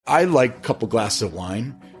I like a couple glasses of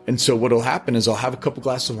wine. And so what will happen is I'll have a couple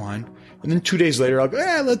glasses of wine. And then 2 days later, I'll go,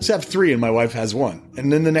 let's have 3. And my wife has 1.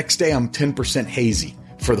 And then the next day, I'm 10% hazy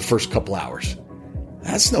for the first couple hours.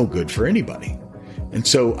 That's no good for anybody. And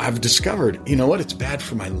so I've discovered, you know what? It's bad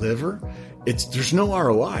for my liver. There's no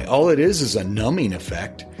ROI. All it is a numbing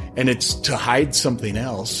effect. And it's to hide something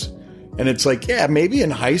else. And it's like, yeah, maybe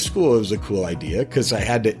in high school it was a cool idea because I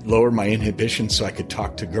had to lower my inhibition so I could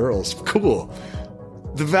talk to girls. Cool.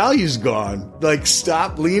 The value's gone. Like,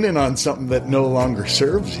 stop leaning on something that no longer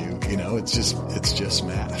serves you. You know, it's just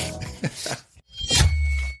math.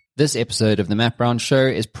 This episode of The Matt Brown Show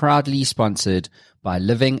is proudly sponsored by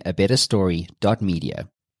livingabetterstory.media.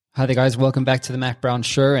 Hi there, guys. Welcome back to The Matt Brown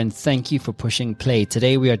Show, and thank you for pushing play.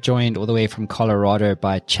 Today we are joined all the way from Colorado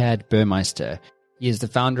by Chad Burmeister. He is the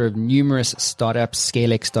founder of numerous startups,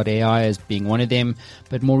 ScaleX.ai as being one of them,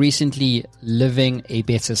 but more recently, Living a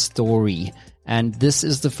Better Story. And this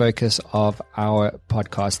is the focus of our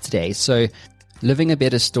podcast today. So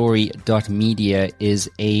livingabetterstory.media is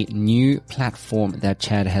a new platform that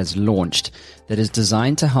Chad has launched that is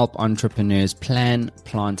designed to help entrepreneurs plan,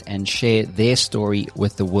 plant, and share their story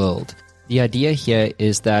with the world. The idea here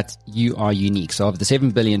is that you are unique. So of the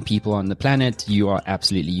 7 billion people on the planet, you are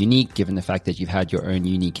absolutely unique given the fact that you've had your own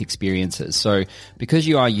unique experiences. So because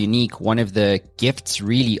you are unique, one of the gifts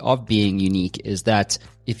really of being unique is that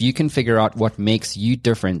if you can figure out what makes you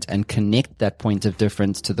different and connect that point of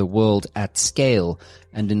difference to the world at scale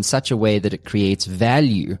and in such a way that it creates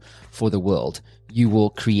value for the world, you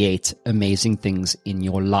will create amazing things in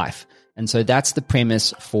your life. And so that's the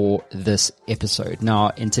premise for this episode. Now,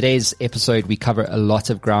 in today's episode, we cover a lot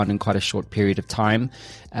of ground in quite a short period of time.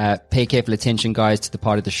 Pay careful attention, guys, to the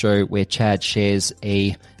part of the show where Chad shares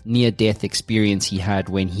a near-death experience he had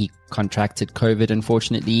when he contracted COVID,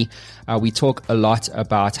 unfortunately. We talk a lot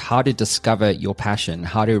about how to discover your passion,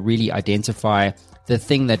 how to really identify the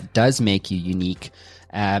thing that does make you unique.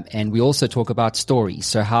 And we also talk about stories.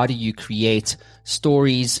 So how do you create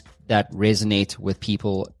stories that resonate with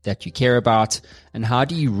people that you care about? And how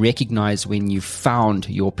do you recognize when you found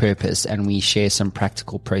your purpose? And we share some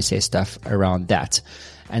practical process stuff around that.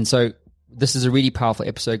 And so this is a really powerful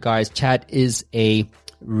episode, guys. Chad is a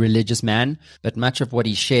religious man, but much of what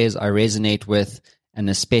he shares I resonate with, and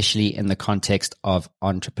especially in the context of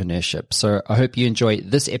entrepreneurship. So I hope you enjoy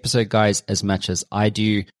this episode, guys, as much as I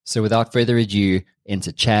do. So without further ado,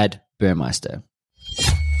 into Chad Burmeister.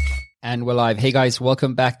 And we're live. Hey guys,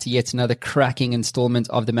 welcome back to yet another cracking installment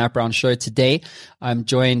of the Matt Brown Show. Today, I'm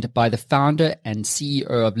joined by the founder and CEO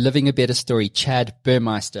of Living a Better Story, Chad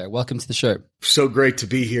Burmeister. Welcome to the show. So great to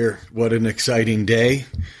be here. What an exciting day.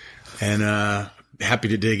 And happy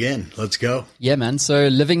to dig in. Let's go. Yeah, man. So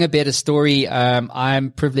Living a Better Story, I'm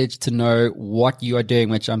privileged to know what you are doing,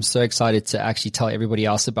 which I'm so excited to actually tell everybody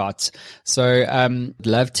else about. So I'd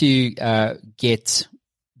love to get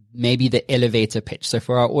maybe the elevator pitch. So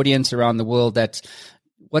for our audience around the world,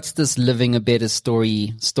 what's this Living a Better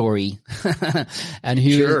Story? and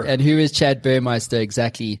who is Chad Burmeister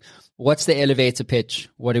exactly? What's the elevator pitch?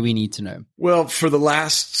 What do we need to know? Well, for the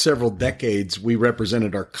last several decades, we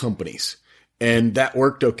represented our companies, and that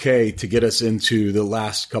worked okay to get us into the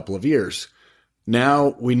last couple of years.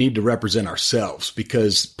 Now we need to represent ourselves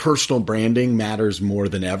because personal branding matters more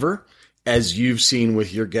than ever, as you've seen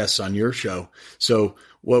with your guests on your show. So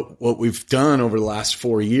what we've done over the last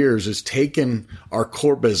 4 years is taken our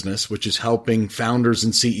core business, which is helping founders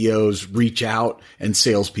and CEOs reach out, and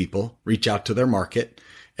salespeople reach out to their market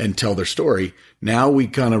and tell their story. Now we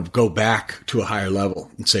kind of go back to a higher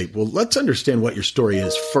level and say, well, let's understand what your story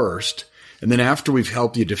is first. And then after we've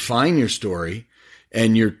helped you define your story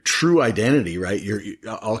and your true identity, right?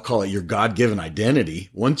 I'll call it your God-given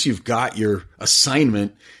identity. Once you've got your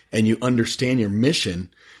assignment and you understand your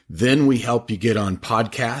mission, then we help you get on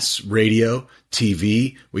podcasts, radio,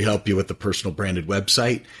 TV. We help you with the personal branded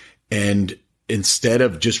website. And instead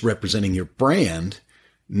of just representing your brand,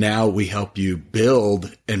 now we help you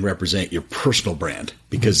build and represent your personal brand,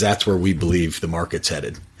 because that's where we believe the market's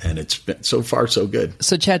headed. And it's been so far so good.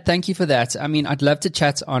 So Chad, thank you for that. I mean, I'd love to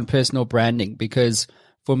chat on personal branding, because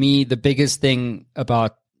for me, the biggest thing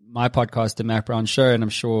about my podcast, The Matt Brown Show, and I'm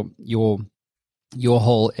sure your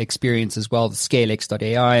whole experience as well, the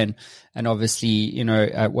ScaleX.ai, and obviously,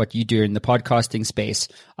 what you do in the podcasting space,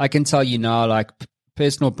 I can tell you now, like,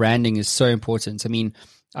 personal branding is so important. I mean,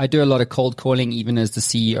 I do a lot of cold calling, even as the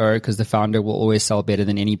CEO, because the founder will always sell better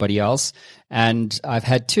than anybody else. And I've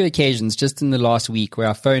had 2 occasions just in the last week where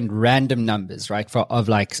I phoned random numbers, right, of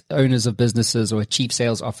like owners of businesses or chief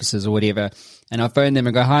sales officers or whatever. And I phoned them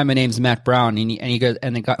and go, "Hi, my name's Matt Brown." And he goes,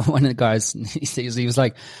 and the guy, one of the guys, he was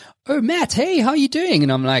like, "Oh, Matt, hey, how are you doing?"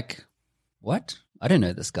 And I'm like, "What? I don't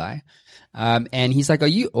know this guy." And he's like,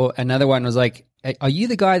 or another one was like, "Are you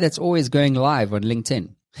the guy that's always going live on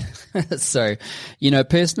LinkedIn?" So,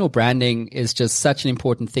 personal branding is just such an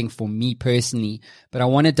important thing for me personally, but I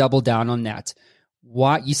want to double down on that.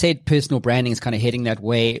 Why you said personal branding is kind of heading that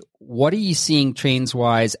way. What are you seeing trends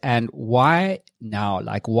wise, and why now?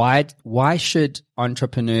 Like, why should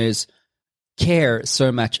entrepreneurs care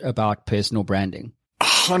so much about personal branding?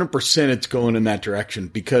 100% it's going in that direction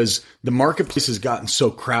because the marketplace has gotten so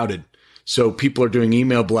crowded. So people are doing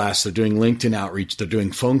email blasts, they're doing LinkedIn outreach, they're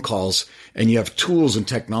doing phone calls, and you have tools and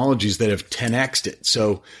technologies that have 10x'd it.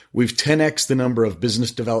 So we've 10x'd the number of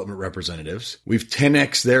business development representatives. We've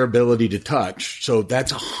 10x'd their ability to touch. So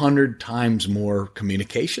that's 100 times more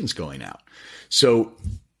communications going out. So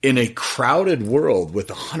in a crowded world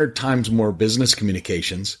with 100 times more business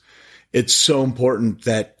communications, it's so important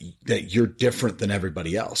that you're different than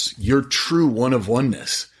everybody else. Your true one of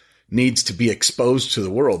oneness needs to be exposed to the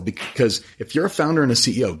world, because if you're a founder and a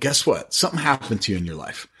CEO, guess what? Something happened to you in your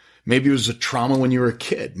life. Maybe it was a trauma when you were a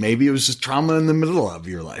kid. Maybe it was a trauma in the middle of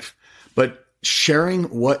your life. But sharing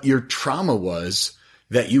what your trauma was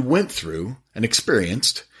that you went through and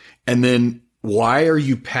experienced, and then why are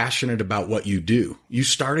you passionate about what you do? You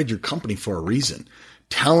started your company for a reason.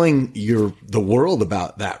 Telling the world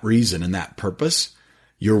about that reason and that purpose,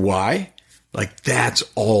 your why, like that's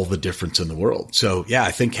all the difference in the world. So yeah,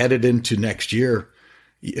 I think headed into next year,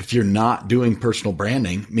 if you're not doing personal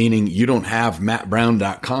branding, meaning you don't have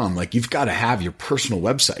mattbrown.com, like you've got to have your personal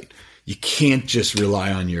website. You can't just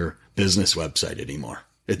rely on your business website anymore.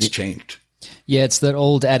 It's changed. Yeah, it's that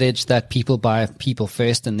old adage that people buy people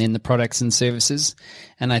first and then the products and services.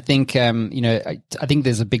 And I think, I think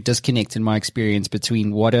there's a big disconnect in my experience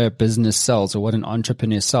between what a business sells or what an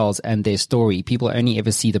entrepreneur sells and their story. People only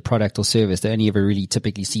ever see the product or service. They only ever really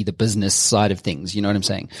typically see the business side of things. You know what I'm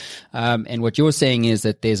saying? And what you're saying is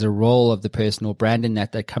that there's a role of the personal brand in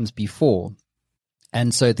that comes before.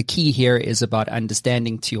 And so the key here is about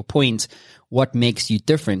understanding, to your point, what makes you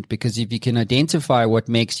different. Because if you can identify what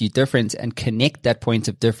makes you different and connect that point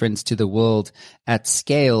of difference to the world at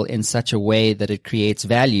scale in such a way that it creates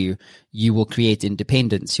value, you will create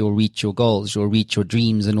independence. You'll reach your goals, you'll reach your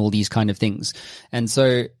dreams and all these kind of things. And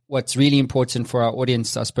so what's really important for our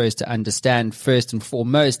audience, I suppose, to understand first and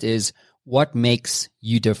foremost is what makes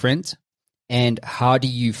you different and how do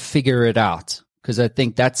you figure it out? Because I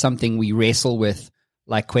think that's something we wrestle with.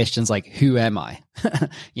 Like questions like, who am I?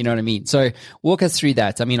 You know what I mean? So walk us through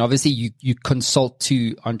that. I mean, obviously you consult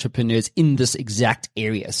to entrepreneurs in this exact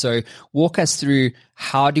area. So walk us through,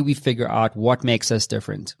 how do we figure out what makes us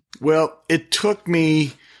different? Well, it took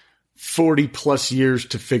me 40 plus years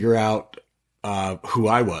to figure out who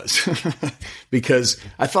I was because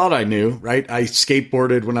I thought I knew, right? I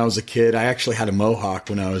skateboarded when I was a kid. I actually had a mohawk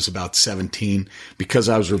when I was about 17 because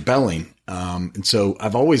I was rebelling. And so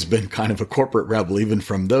I've always been kind of a corporate rebel, even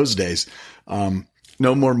from those days.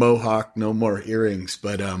 No more mohawk, no more earrings,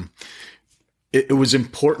 but it was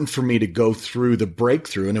important for me to go through the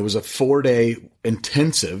breakthrough, and it was a 4-day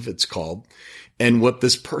intensive, it's called. And what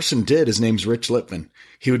this person did, his name's Rich Lippman.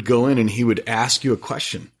 He would go in and he would ask you a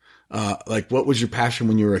question. Like, what was your passion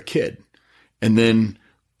when you were a kid? And then,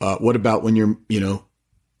 what about when you're,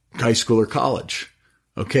 high school or college?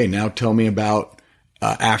 Okay. Now tell me about,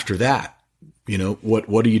 after that,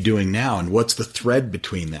 what are you doing now? And what's the thread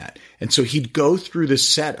between that? And so he'd go through this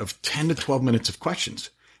set of 10 to 12 minutes of questions.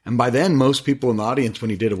 And by then, most people in the audience, when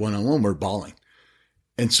he did a one-on-one, were bawling.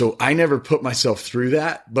 And so I never put myself through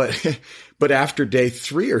that. But after day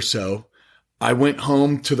 3 or so, I went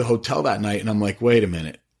home to the hotel that night and I'm like, wait a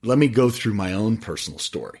minute. Let me go through my own personal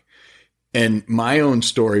story. And my own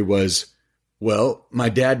story was, well, my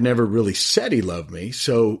dad never really said he loved me.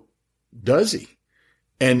 So does he?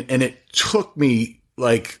 And it took me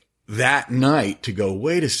like that night to go,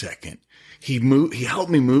 wait a second. He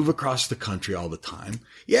helped me move across the country all the time.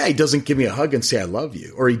 Yeah. He doesn't give me a hug and say, I love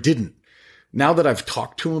you, or he didn't. Now that I've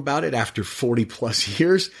talked to him about it after 40 plus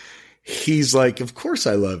years, he's like, of course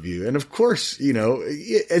I love you. And of course,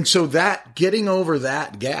 and so that getting over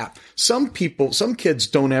that gap, some kids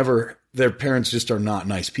don't ever, their parents just are not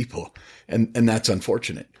nice people. And that's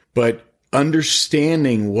unfortunate, but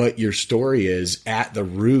understanding what your story is at the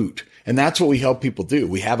root. And that's what we help people do.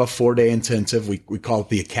 We have a 4-day intensive. We call it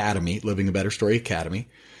the Academy, Living a Better Story Academy.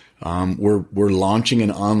 We're launching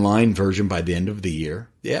an online version by the end of the year.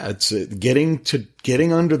 Yeah, it's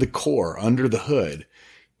getting under the core, under the hood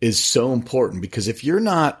is so important, because if you're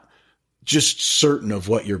not just certain of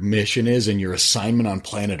what your mission is and your assignment on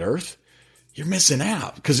planet Earth, you're missing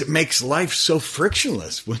out, because it makes life so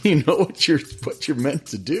frictionless when you know what you're meant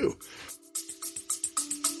to do.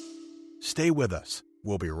 Stay with us.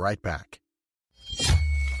 We'll be right back.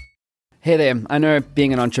 Hey there, I know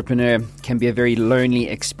being an entrepreneur can be a very lonely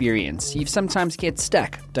experience. You sometimes get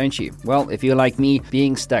stuck, don't you? Well, if you're like me,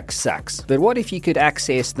 being stuck sucks. But what if you could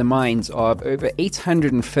access the minds of over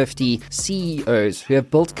 850 CEOs who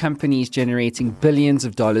have built companies generating billions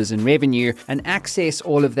of dollars in revenue and access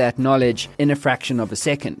all of that knowledge in a fraction of a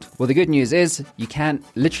second? Well, the good news is you can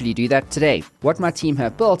literally do that today. What my team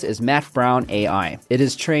have built is Matt Brown AI. It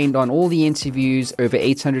is trained on all the interviews, over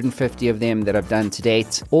 850 of them that I've done to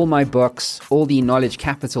date, all my books, all the knowledge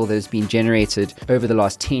capital that has been generated over the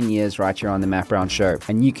last 10 years right here on the Matt Brown Show.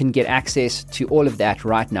 And you can get access to all of that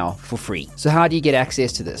right now for free. So how do you get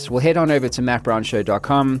access to this? Well, head on over to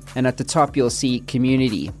mattbrownshow.com, and at the top you'll see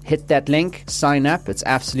community. Hit that link, sign up, it's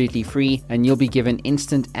absolutely free, and you'll be given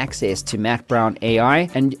instant access to Matt Brown AI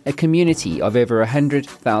and a community of over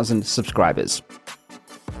 100,000 subscribers.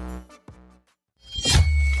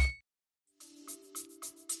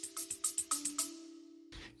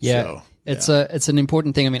 Yeah, it's an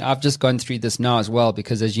important thing. I mean, I've just gone through this now as well,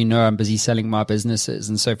 because as you know, I'm busy selling my businesses.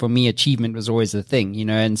 And so for me, achievement was always the thing,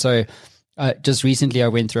 and so just recently I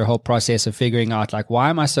went through a whole process of figuring out, like, why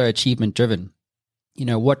am I so achievement driven?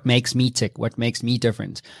 What makes me tick? What makes me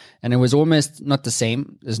different? And it was almost not the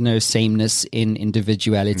same. There's no sameness in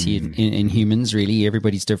individuality in humans, really.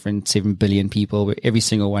 Everybody's different, 7 billion people. Every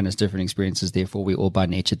single one has different experiences. Therefore, we're all by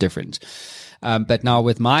nature different. But now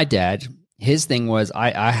with my dad, his thing was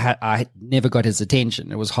I never got his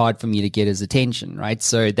attention. It was hard for me to get his attention, right?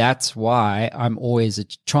 So that's why I'm always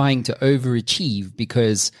trying to overachieve,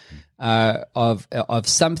 because of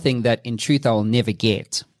something that in truth I will never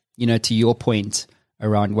get. To your point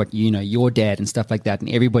around what your dad and stuff like that, and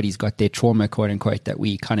everybody's got their trauma, quote unquote, that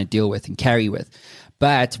we kind of deal with and carry with,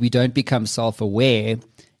 but we don't become self-aware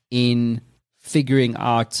in figuring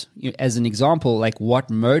out, as an example, like what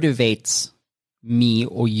motivates me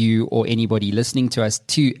or you or anybody listening to us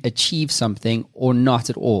to achieve something or not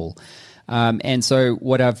at all. And so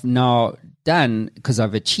what I've now done, because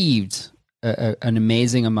I've achieved an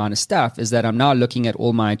amazing amount of stuff, is that I'm now looking at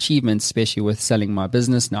all my achievements, especially with selling my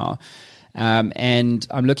business now. And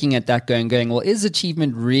I'm looking at that going, well, is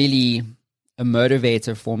achievement really a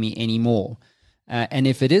motivator for me anymore? And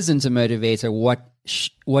if it isn't a motivator,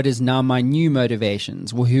 what is now my new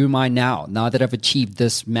motivations? Well, who am I now? Now that I've achieved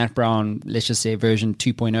this Matt Brown, let's just say version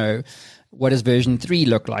 2.0, what does version 3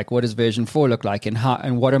 look like? What does version 4 look like? And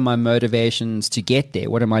what are my motivations to get there?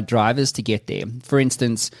 What are my drivers to get there? For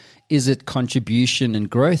instance, is it contribution and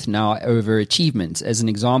growth now over achievement? As an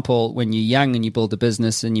example, when you're young and you build a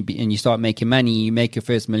business and you start making money, you make your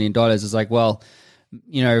first $1 million, it's like, well,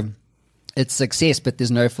 it's success, but there's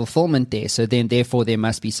no fulfillment there. So then, therefore, there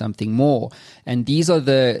must be something more. And these are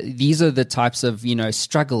the types of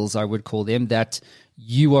struggles, I would call them, that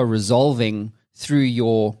you are resolving through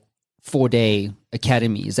your 4-day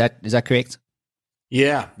academy. Is that correct?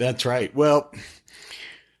 Yeah, that's right. Well,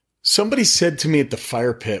 somebody said to me at the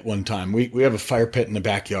fire pit one time, we have a fire pit in the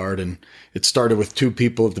backyard, and it started with 2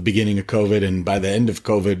 people at the beginning of COVID. And by the end of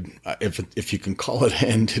COVID, if you can call it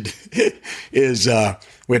end,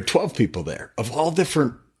 we had 12 people there of all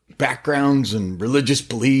different backgrounds and religious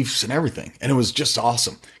beliefs and everything. And it was just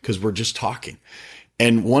awesome because we're just talking.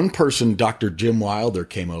 And one person, Dr. Jim Wilder,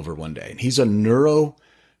 came over one day, and he's a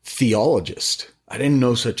neurotheologist. I didn't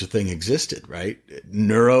know such a thing existed, right?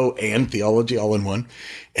 Neuro and theology all in one.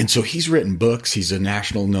 And so he's written books. He's a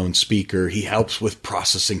national known speaker. He helps with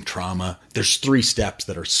processing trauma. There's 3 steps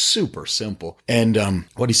that are super simple. And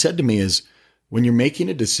what he said to me is, when you're making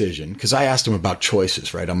a decision, because I asked him about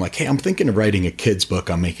choices, right? I'm like, hey, I'm thinking of writing a kid's book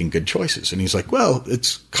on making good choices. And he's like, well,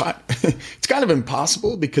 it's kind of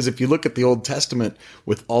impossible, because if you look at the Old Testament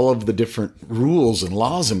with all of the different rules and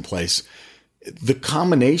laws in place, the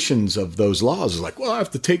combinations of those laws is like, well, I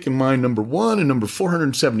have to take in mind number 1 and number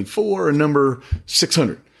 474 and number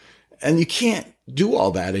 600. And you can't do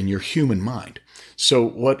all that in your human mind. So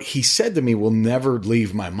what he said to me will never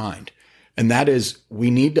leave my mind. And that is, we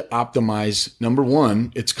need to optimize. Number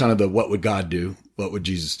 1, it's kind of the, what would God do? What would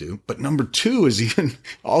Jesus do? But number 2 is even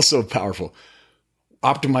also powerful.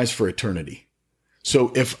 Optimize for eternity.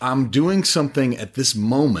 So if I'm doing something at this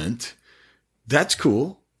moment, that's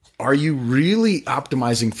cool. Are you really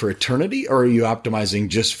optimizing for eternity, or are you optimizing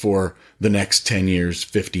just for the next 10 years,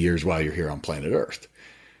 50 years while you're here on planet Earth?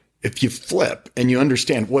 if you flip and you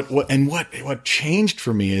understand what changed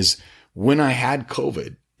for me is when I had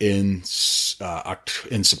COVID in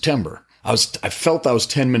September, I felt I was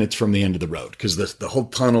 10 minutes from the end of the road because the whole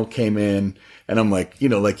tunnel came in, and I'm like,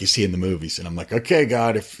 like you see in the movies, and I'm like, okay,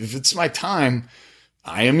 God, if it's my time,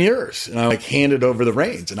 I am yours. And I like handed over the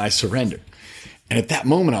reins and I surrendered. And at that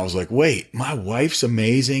moment I was like, wait, my wife's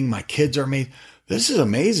amazing. My kids are amazing. This is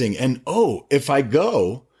amazing. And if I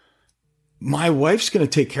go, my wife's going to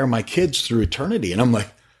take care of my kids through eternity. And I'm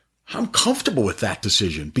like, I'm comfortable with that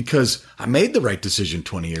decision because I made the right decision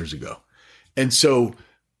 20 years ago. And so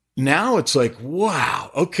now it's like, wow,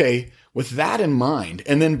 okay, with that in mind.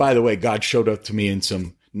 And then, by the way, God showed up to me in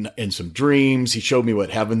some dreams. He showed me what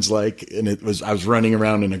heaven's like. And I was running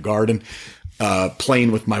around in a garden,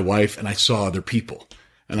 playing with my wife, and I saw other people.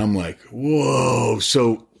 And I'm like, whoa.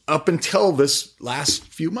 So up until this last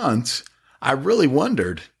few months, I really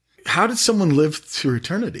wondered, how did someone live through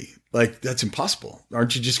eternity? Like, that's impossible.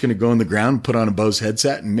 Aren't you just going to go on the ground, put on a Bose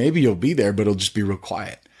headset, and maybe you'll be there, but it'll just be real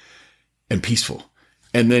quiet and peaceful.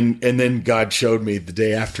 And then God showed me the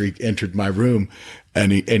day after he entered my room,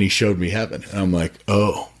 and he showed me heaven. And I'm like,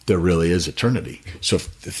 oh, there really is eternity. So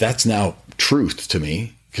if that's now truth to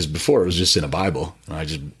me, because before it was just in a Bible and I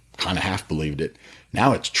just kind of half believed it.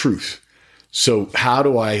 Now it's truth. So how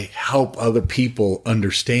do I help other people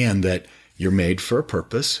understand that you're made for a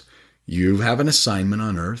purpose? You have an assignment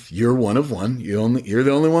on earth. You're one of one. You're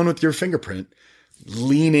the only one with your fingerprint.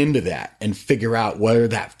 Lean into that and figure out where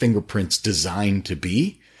that fingerprint's designed to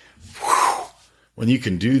be. Whew. When you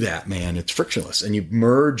can do that, man, it's frictionless. And you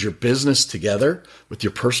merge your business together with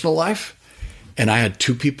your personal life. And I had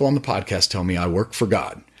 2 people on the podcast tell me I work for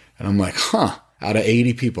God. And I'm like, out of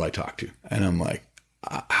 80 people I talked to. And I'm like,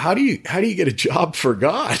 how do you get a job for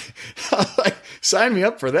God? Like, sign me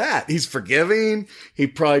up for that. He's forgiving. He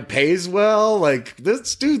probably pays well. Like,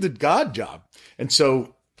 let's do the God job. And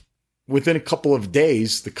so within a couple of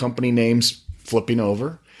days, the company name's flipping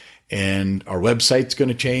over and our website's going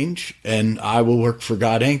to change, and I will work for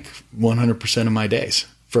God Inc. 100% of my days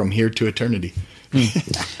from here to eternity.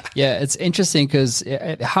 Yeah, it's interesting because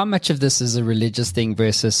how much of this is a religious thing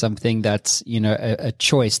versus something that's, a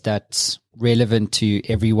choice that's relevant to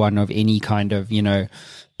everyone of any kind of,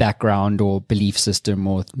 background or belief system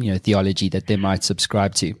or, theology that they might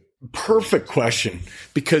subscribe to? Perfect question,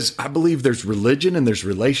 because I believe there's religion and there's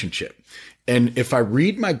relationship. And if I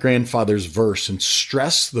read my grandfather's verse and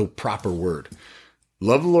stress the proper word,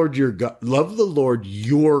 love the Lord your God, love the Lord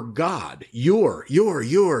your God, your.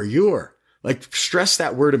 Like, stress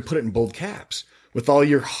that word and put it in bold caps. With all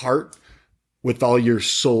your heart, with all your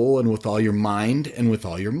soul, and with all your mind, and with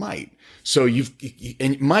all your might. So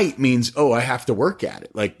and might means, I have to work at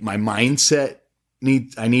it. Like, my mindset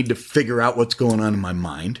I need to figure out what's going on in my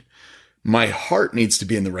mind. My heart needs to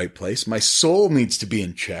be in the right place. My soul needs to be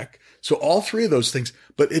in check. So all 3 of those things,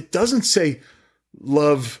 but it doesn't say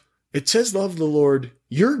love. It says love the Lord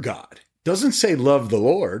your God. It doesn't say love the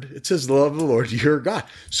Lord. It says love the Lord your God.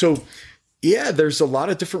 So yeah, there's a lot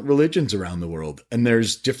of different religions around the world, and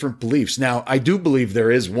there's different beliefs. Now, I do believe there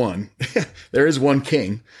is one, there is one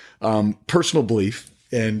king, personal belief.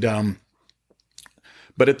 And,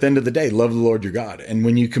 but at the end of the day, love the Lord your God. And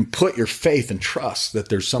when you can put your faith and trust that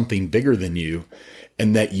there's something bigger than you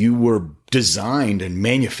and that you were designed and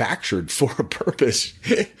manufactured for a purpose,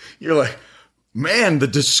 you're like, man, the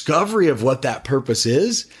discovery of what that purpose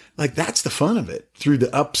is, like, that's the fun of it, through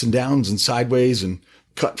the ups and downs and sideways and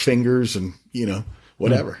cut fingers and,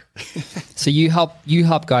 whatever. So you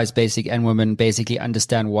help guys and women basically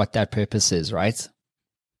understand what that purpose is, right?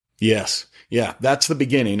 Yes. Yeah, that's the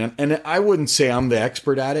beginning. And I wouldn't say I'm the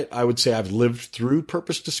expert at it. I would say I've lived through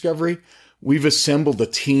purpose discovery. We've assembled a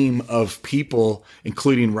team of people,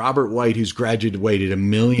 including Robert White, who's graduated 1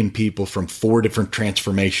 million people from 4 different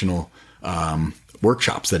transformational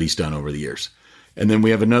workshops that he's done over the years. And then we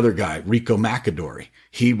have another guy, Rico Macadori.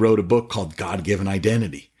 He wrote a book called God-Given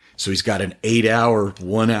Identity. So he's got an 8-hour,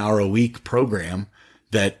 1 hour a week program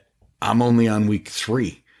that I'm only on week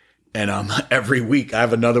 3. And every week I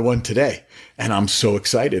have another one today. And I'm so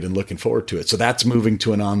excited and looking forward to it. So that's moving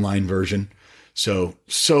to an online version. So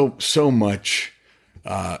much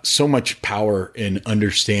power in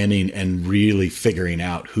understanding and really figuring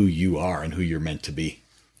out who you are and who you're meant to be.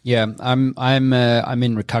 Yeah, I'm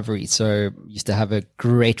in recovery, so used to have a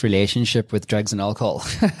great relationship with drugs and alcohol,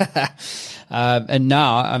 and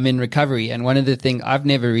now I'm in recovery. And one of the things, I've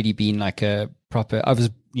never really been like a proper. I was,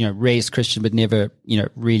 raised Christian, but never,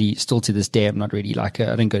 really. Still to this day, I'm not really I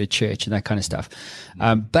don't go to church and that kind of stuff.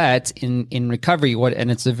 But in recovery, and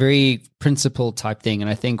it's a very principle type thing. And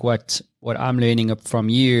I think what I'm learning from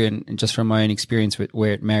you and just from my own experience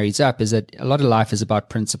where it marries up is that a lot of life is about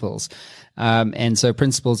principles. And so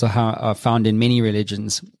principles are found in many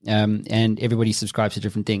religions, and everybody subscribes to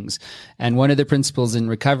different things. And one of the principles in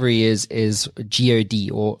recovery is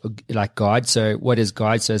God, or like God. So what is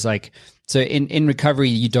God? So it's so in recovery,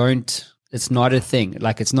 it's not a thing.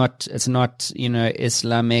 It's not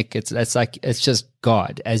Islamic. It's just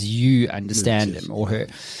God as you understand him or her.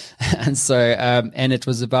 And so, and it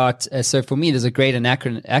was about, so for me, there's a great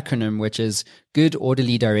acronym, which is good,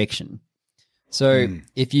 orderly direction. So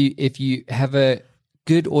if you have a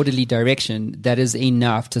good, orderly direction, that is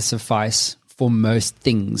enough to suffice for most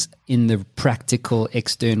things in the practical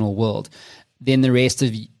external world. Then the rest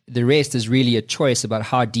is really a choice about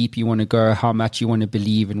how deep you want to go, how much you want to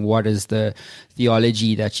believe, and what is the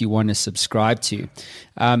theology that you want to subscribe to.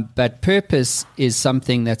 But purpose is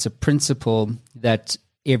something that's a principle that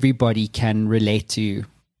everybody can relate to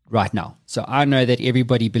right now. So I know that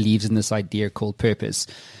everybody believes in this idea called purpose.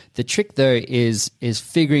 The trick, though, is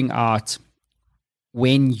figuring out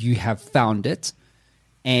when you have found it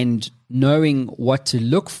and knowing what to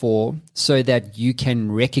look for so that you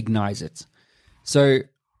can recognize it. So,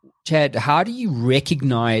 Chad, how do you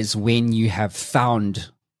recognize when you have found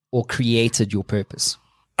or created your purpose?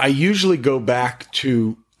 I usually go back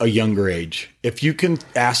to a younger age. If you can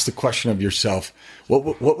ask the question of yourself,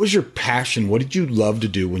 what was your passion? What did you love to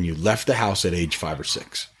do when you left the house at age 5 or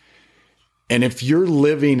 6? And if you're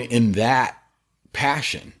living in that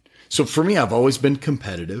passion, so for me, I've always been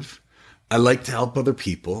competitive. I like to help other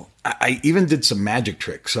people. I even did some magic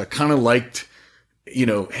tricks. So I kind of liked,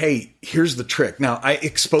 hey, here's the trick. Now I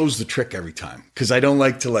expose the trick every time because I don't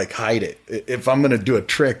like to hide it. If I'm going to do a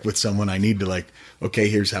trick with someone, I need to okay,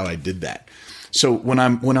 here's how I did that. So when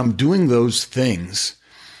I'm doing those things,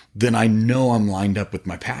 then I know I'm lined up with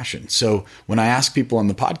my passion. So when I ask people on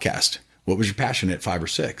the podcast, what was your passion at 5 or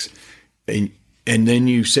 6? And then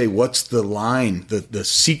you say, what's the line, the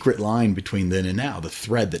secret line between then and now, the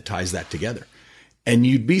thread that ties that together? And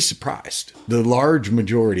you'd be surprised. The large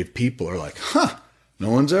majority of people are like,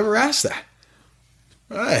 no one's ever asked that.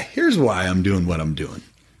 Here's why I'm doing what I'm doing,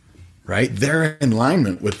 right? They're in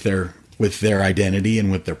alignment with their identity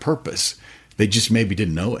and with their purpose. They just maybe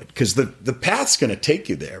didn't know it because the path's going to take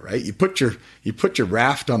you there, right? You put your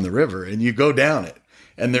raft on the river and you go down it,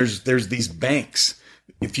 and there's these banks.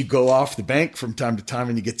 If you go off the bank from time to time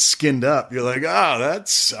and you get skinned up, you're like, oh, that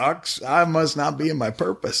sucks. I must not be in my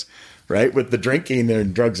purpose, right? With the drinking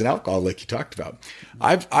and drugs and alcohol, like you talked about.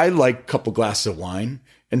 I like a couple glasses of wine.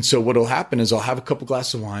 And so what'll happen is I'll have a couple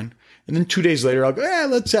glasses of wine. And then 2 days later, I'll go,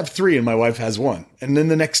 let's have 3. And my wife has 1. And then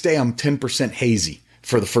the next day I'm 10% hazy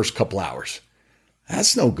for the first couple hours.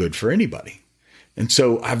 That's no good for anybody. And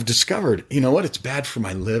so I've discovered, you know what? It's bad for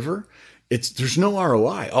my liver. There's no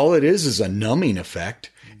ROI. All it is a numbing effect,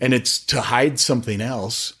 and it's to hide something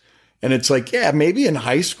else. And it's maybe in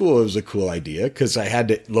high school it was a cool idea because I had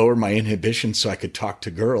to lower my inhibition so I could talk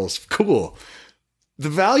to girls. Cool. The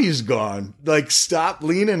value's gone. Stop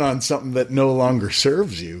leaning on something that no longer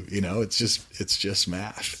serves you. It's just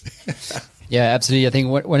math. Yeah, absolutely. I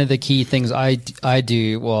think one of the key things I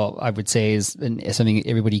do, well, I would say is something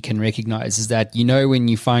everybody can recognize is that when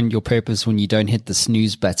you find your purpose when you don't hit the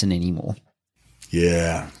snooze button anymore.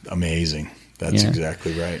 Yeah, amazing. That's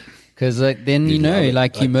exactly right. Because then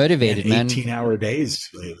you're motivated, man. 18-hour days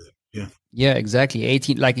lately. Yeah. Yeah, exactly.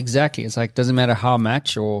 18, exactly. It's doesn't matter how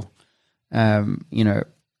much or,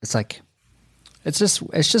 it's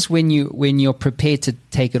just when you're prepared to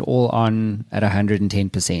take it all on at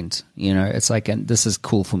 110%, it's and this is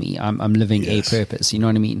cool for me. I'm living a purpose, you know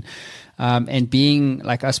what I mean? And being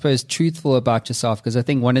I suppose truthful about yourself, because I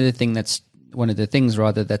think one of the things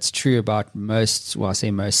that's true about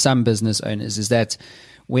some business owners is that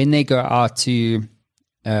when they go out to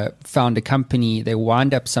found a company, they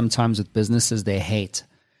wind up sometimes with businesses they hate,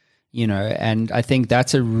 and I think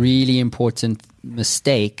that's a really important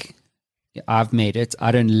mistake. I've made it.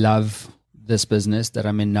 I don't love this business that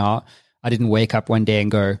I'm in now. I didn't wake up one day and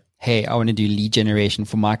go, hey, I want to do lead generation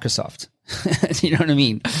for Microsoft. You know what I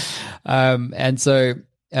mean? And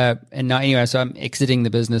now anyway, so I'm exiting the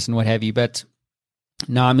business and what have you. But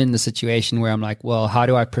now I'm in the situation where I'm like, well, how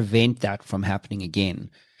do I prevent that from happening again?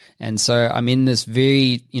 And so I'm in this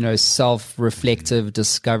very, self-reflective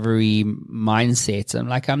discovery mindset.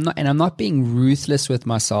 I'm not being ruthless with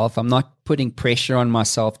myself. I'm not putting pressure on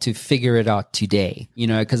myself to figure it out today,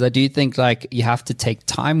 because I do think like you have to take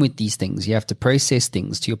time with these things. You have to process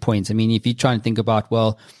things, to your point. I mean, if you try and think about,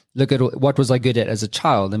 well, look at what was I good at as a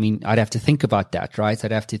child? I mean, I'd have to think about that, right?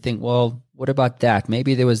 I'd have to think, well, what about that?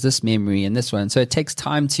 Maybe there was this memory and this one. So it takes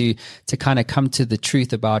time to kind of come to the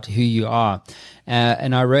truth about who you are.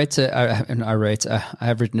 And I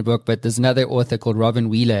have written a book, but there's another author called Robin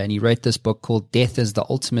Wheeler, and he wrote this book called Death is the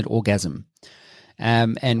Ultimate Orgasm.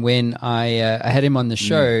 And when I had him on the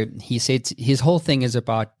show, he said his whole thing is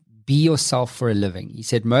about be yourself for a living. He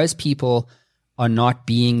said most people are not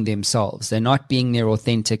being themselves. They're not being their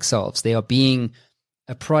authentic selves. They are being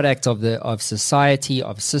a product of society,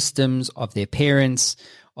 of systems, of their parents,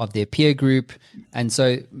 of their peer group. And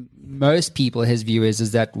so most people, his view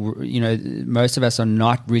is that, most of us are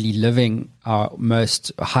not really living our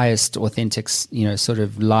most highest authentic, sort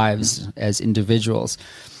of lives as individuals.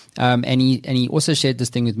 And he also shared this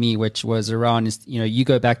thing with me, which was around, you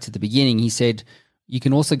go back to the beginning. He said, you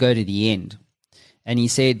can also go to the end. And he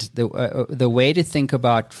said the way to think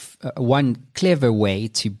about one clever way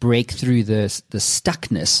to break through the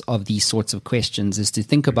stuckness of these sorts of questions is to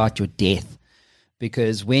think about your death.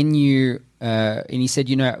 Because when you, and he said,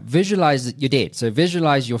 visualize that you're dead. So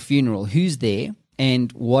visualize your funeral. Who's there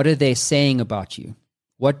and what are they saying about you?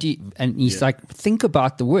 And he's like, think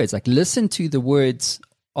about the words, like listen to the words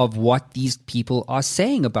of what these people are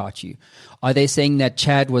saying about you. Are they saying that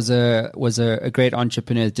Chad was a great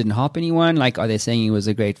entrepreneur that didn't help anyone? Like, are they saying he was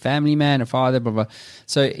a great family man, a father, blah, blah.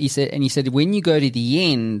 So he said, when you go to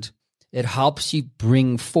the end, it helps you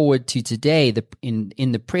bring forward to today,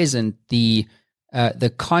 in the present, the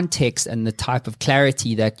context and the type of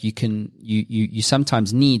clarity that you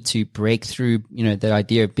sometimes need to break through, that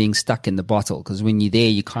idea of being stuck in the bottle. Because when you're there,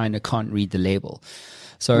 you kind of can't read the label.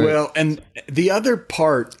 So, well, and the other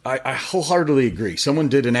part, I wholeheartedly agree. Someone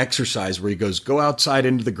did an exercise where he goes, go outside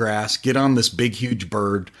into the grass, get on this big, huge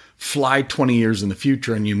bird, fly 20 years in the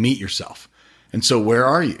future, and you meet yourself. And so where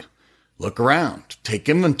are you? Look around, take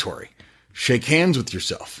inventory, shake hands with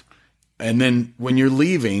yourself. And then when you're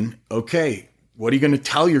leaving, okay, what are you going to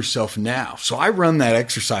tell yourself now? So I run that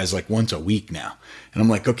exercise like once a week now. And I'm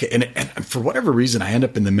like, okay. And for whatever reason, I end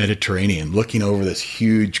up in the Mediterranean looking over this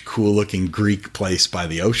huge, cool looking Greek place by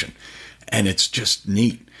the ocean. And it's just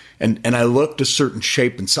neat. And I looked a certain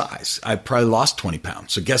shape and size. I probably lost 20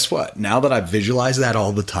 pounds. So guess what? Now that I've visualized that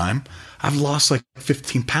all the time, I've lost like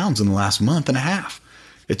 15 pounds in the last month and a half.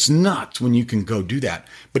 It's nuts when you can go do that.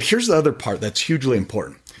 But here's the other part that's hugely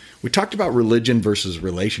important. We talked about religion versus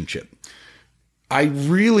relationship. I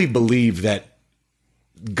really believe that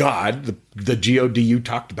God, the God you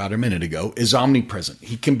talked about a minute ago, is omnipresent.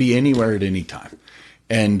 He can be anywhere at any time.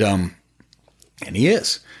 And he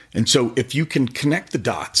is. And so if you can connect the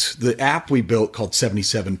dots, the app we built called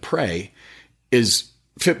 77 Pray is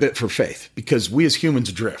Fitbit for faith, because we as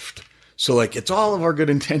humans drift. So like it's all of our good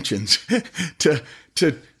intentions to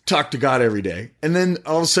talk to God every day. And then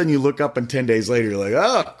all of a sudden you look up and 10 days later, you're like,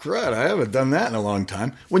 oh, crud, I haven't done that in a long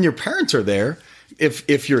time. When your parents are there,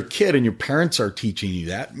 if you're a kid and your parents are teaching you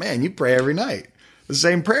that, man, you pray every night, the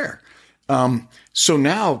same prayer. So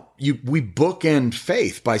now we bookend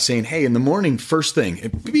faith by saying, hey, in the morning, first thing,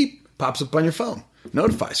 it beep, pops up on your phone,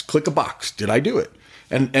 notifies, click a box. Did I do it?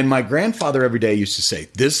 And my grandfather every day used to say,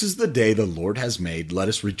 this is the day the Lord has made. Let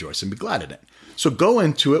us rejoice and be glad in it. So go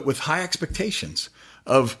into it with high expectations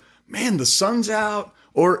of, man, the sun's out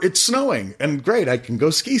or it's snowing and great, I can go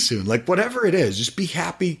ski soon. Like whatever it is, just be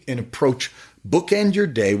happy and bookend your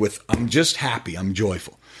day with, I'm just happy, I'm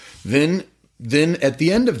joyful. Then at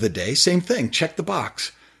the end of the day, same thing, check the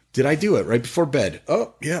box. Did I do it right before bed?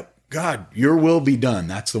 Oh, yeah, God, your will be done.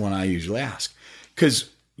 That's the one I usually ask, because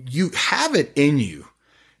you have it in you.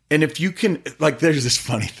 And if you can, like, there's this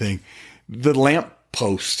funny thing, the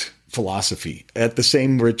lamppost philosophy at the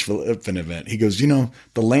same Rich Litvin event. He goes,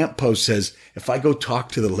 the lamppost says, if I go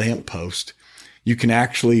talk to the lamppost, you can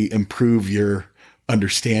actually improve your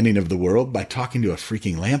understanding of the world by talking to a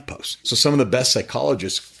freaking lamppost. So some of the best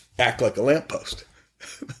psychologists act like a lamppost.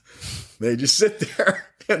 They just sit there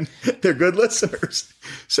and they're good listeners.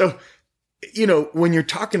 So, when you're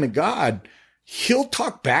talking to God, he'll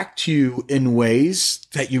talk back to you in ways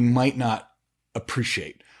that you might not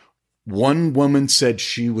appreciate. One woman said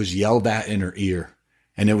she was yelled at in her ear,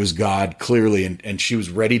 and it was God clearly, and she was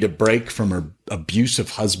ready to break from her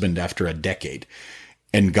abusive husband after a decade.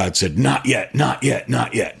 And God said, not yet, not yet,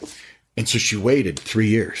 not yet. And so she waited 3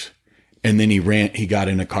 years. And then he got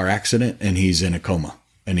in a car accident and he's in a coma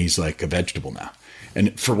and he's like a vegetable now.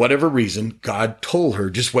 And for whatever reason, God told her,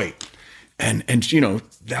 just wait. And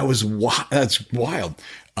that's wild.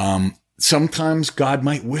 Sometimes God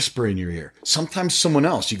might whisper in your ear. Sometimes someone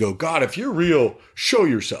else, you go, God, if you're real, show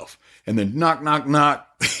yourself. And then knock, knock, knock,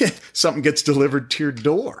 something gets delivered to your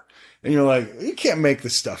door. And you're like, you can't make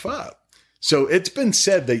this stuff up. So it's been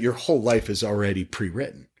said that your whole life is already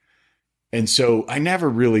pre-written. And so I never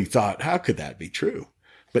really thought, how could that be true?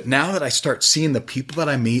 But now that I start seeing the people that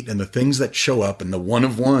I meet and the things that show up and the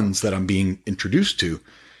one-of-ones that I'm being introduced to,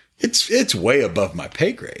 it's way above my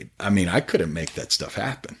pay grade. I mean, I couldn't make that stuff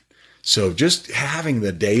happen. So just having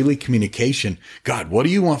the daily communication, God, what do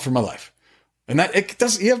you want for my life? And that it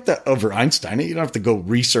doesn't, you have to over Einstein it. You don't have to go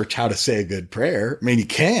research how to say a good prayer. I mean, you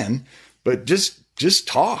can, but just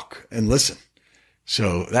talk and listen.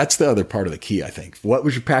 So that's the other part of the key, I think. What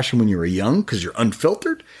was your passion when you were young? Because you're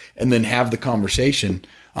unfiltered, and then have the conversation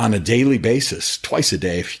on a daily basis, twice a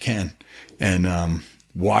day if you can, and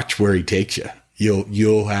watch where he takes you.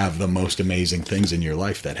 You'll have the most amazing things in your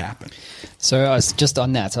life that happen. So I was just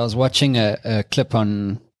on that. I was watching a clip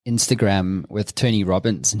on Instagram with Tony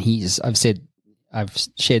Robbins, and I've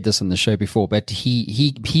shared this on the show before, but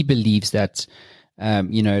he believes that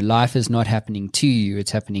life is not happening to you,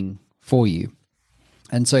 it's happening for you.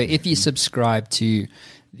 And so if you subscribe to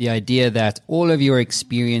the idea that all of your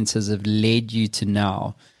experiences have led you to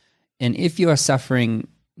now, and if you are suffering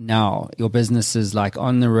now, your business is like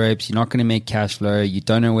on the ropes, you're not going to make cash flow, you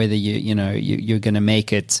don't know whether you're going to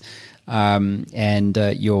make it, and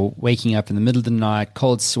you're waking up in the middle of the night,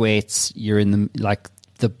 cold sweats, you're in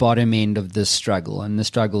the bottom end of the struggle, and the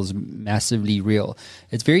struggle is massively real.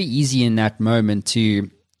 It's very easy in that moment to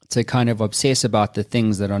kind of obsess about the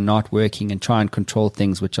things that are not working and try and control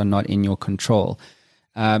things which are not in your control.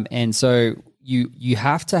 And so you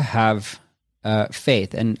have to have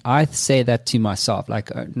faith. And I say that to myself.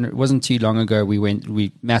 Like, it wasn't too long ago,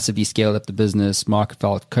 we massively scaled up the business, market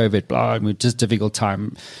felt, COVID, blah, and just difficult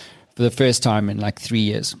time for the first time in like 3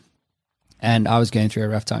 years. And I was going through a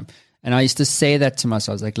rough time. And I used to say that to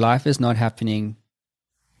myself. I was like, life is not happening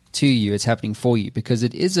to you, it's happening for you, because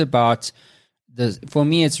it is about for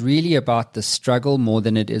me, it's really about the struggle more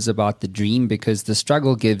than it is about the dream, because the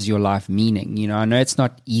struggle gives your life meaning. You know, I know it's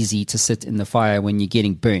not easy to sit in the fire when you're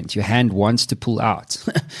getting burnt. Your hand wants to pull out.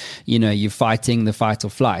 You're fighting the fight or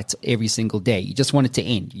flight every single day. You just want it to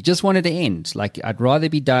end. You just want it to end. Like, I'd rather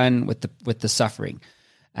be done with the suffering.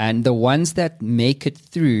 And the ones that make it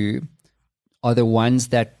through are the ones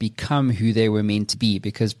that become who they were meant to be,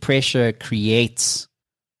 because pressure creates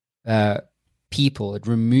people. It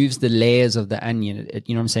removes the layers of the onion.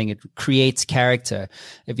 It creates character.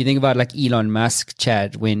 If you think about like Elon Musk,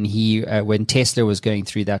 Chad, when Tesla was going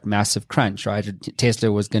through that massive crunch, right? Tesla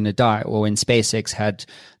was going to die. Or when SpaceX had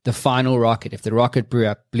the final rocket, if the rocket blew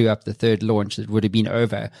up the third launch, it would have been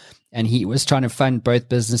over. And he was trying to fund both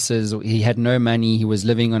businesses. He had no money. He was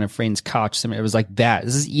living on a friend's couch. It was like that.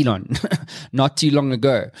 This is Elon, not too long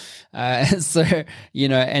ago.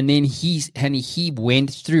 And then he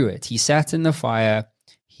went through it. He sat in the fire.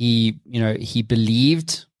 He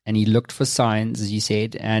believed and he looked for signs, as you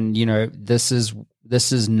said. And, this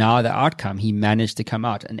is now the outcome. He managed to come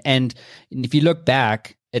out. And if you look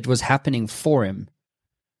back, it was happening for him.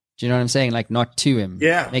 Do you know what I'm saying? Like, not to him.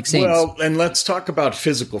 Yeah. Makes sense. Well, and let's talk about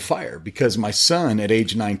physical fire, because my son at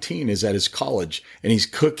age 19 is at his college and he's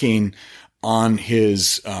cooking on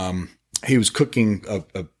his, he was cooking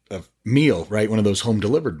a meal, right? One of those home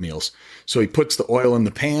delivered meals. So he puts the oil in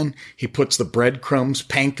the pan, he puts the breadcrumbs,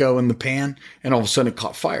 panko in the pan, and all of a sudden it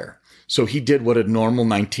caught fire. So he did what a normal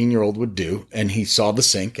 19-year-old would do. And he saw the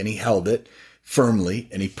sink and he held it firmly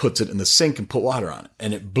and he puts it in the sink and put water on it,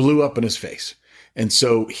 and it blew up in his face. And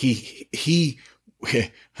so he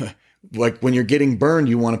like, when you're getting burned,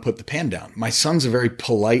 you want to put the pan down. My son's a very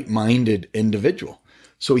polite minded individual.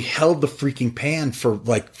 So he held the freaking pan for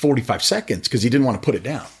like 45 seconds because he didn't want to put it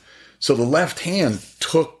down. So the left hand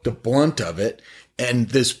took the blunt of it, and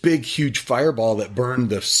this big, huge fireball that burned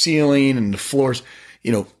the ceiling and the floors,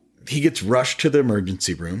 he gets rushed to the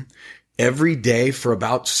emergency room. Every day for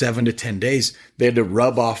about 7 to 10 days, they had to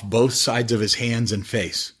rub off both sides of his hands and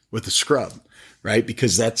face with a scrub. Right?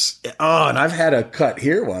 Because and I've had a cut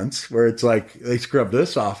here once where it's like they scrub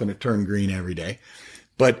this off and it turned green every day,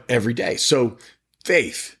 but every day. So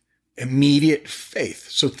faith, immediate faith.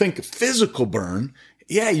 So think physical burn.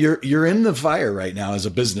 Yeah, you're in the fire right now as a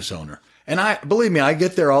business owner. And believe me, I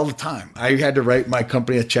get there all the time. I had to write my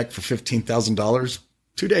company a check for $15,000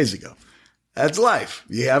 2 days ago. That's life.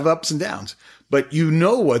 You have ups and downs, but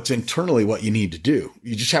what's internally what you need to do.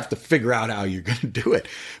 You just have to figure out how you're going to do it.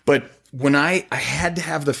 But when I had to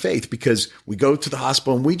have the faith, because we go to the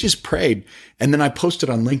hospital and we just prayed. And then I posted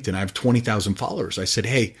on LinkedIn. I have 20,000 followers. I said,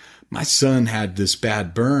 hey, my son had this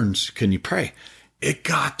bad burns. Can you pray? It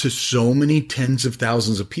got to so many tens of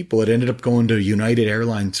thousands of people. It ended up going to United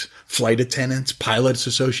Airlines flight attendants, Pilots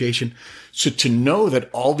Association. So to know that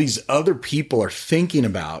all these other people are thinking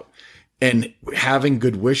about and having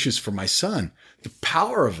good wishes for my son, the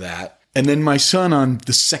power of that. And then my son, on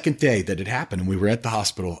the second day that it happened, and we were at the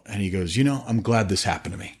hospital, and he goes, I'm glad this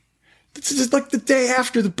happened to me. This is like the day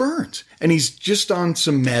after the burns. And he's just on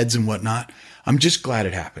some meds and whatnot. I'm just glad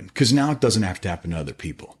it happened, because now it doesn't have to happen to other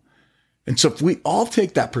people. And so if we all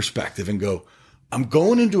take that perspective and go, I'm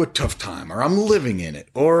going into a tough time, or I'm living in it,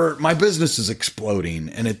 or my business is exploding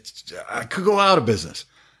and I could go out of business.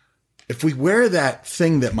 If we wear that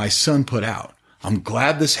thing that my son put out, I'm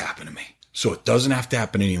glad this happened to me, so it doesn't have to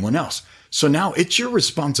happen to anyone else. So now it's your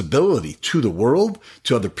responsibility to the world,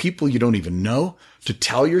 to other people you don't even know, to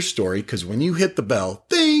tell your story. Because when you hit the bell,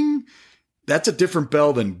 ding, that's a different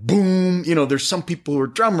bell than boom. There's some people who are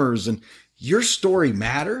drummers, and your story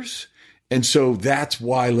matters. And so that's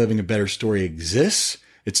why Living a Better Story exists.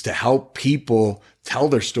 It's to help people tell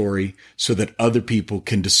their story so that other people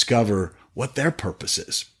can discover what their purpose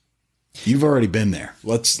is. You've already been there.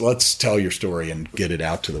 Let's tell your story and get it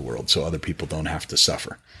out to the world so other people don't have to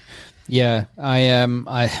suffer. Yeah,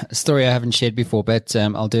 a story I haven't shared before, but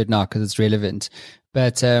I'll do it now because it's relevant.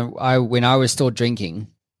 But when I was still drinking,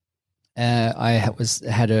 I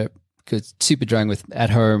had super drunk at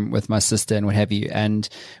home with my sister and what have you, and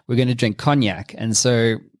we're going to drink cognac. And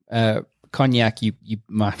so cognac,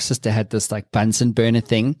 my sister had this like Bunsen burner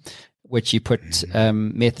thing, which you put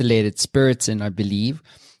methylated spirits in, I believe.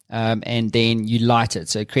 And then you light it.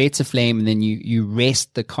 So it creates a flame, and then you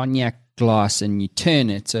rest the cognac glass and you turn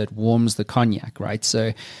it so it warms the cognac, right?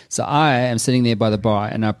 So I am sitting there by the bar,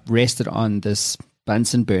 and I rested on this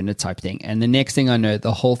Bunsen burner type thing. And the next thing I know,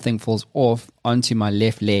 the whole thing falls off onto my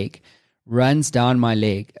left leg, runs down my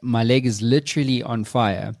leg. My leg is literally on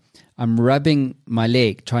fire. I'm rubbing my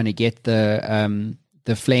leg, trying to get the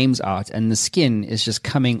flames out, and the skin is just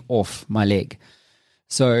coming off my leg.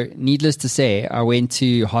 So needless to say, I went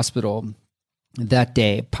to hospital that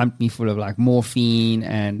day, pumped me full of like morphine,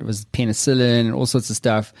 and it was penicillin and all sorts of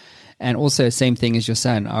stuff. And also same thing as your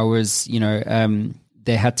son. I was,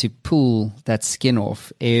 they had to pull that skin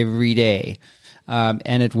off every day.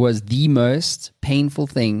 And it was the most painful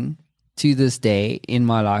thing to this day in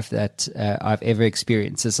my life that I've ever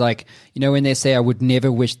experienced. It's like, when they say I would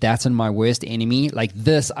never wish that on my worst enemy, like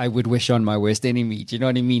this I would wish on my worst enemy. Do you know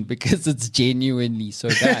what I mean? Because it's genuinely so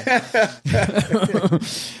bad.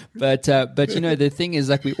 But the thing is,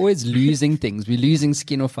 like, we're always losing things. We're losing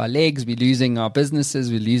skin off our legs. We're losing our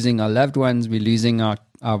businesses. We're losing our loved ones. We're losing our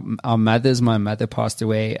mothers. My mother passed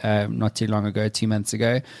away not too long ago, 2 months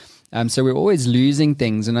ago. So we're always losing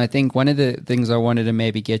things. And I think one of the things I wanted to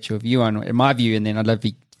maybe get your view on, in my view, and then I'd love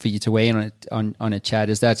for you to weigh in on it on a chat,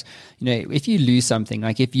 is that, if you lose something,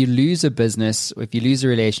 like if you lose a business, or if you lose a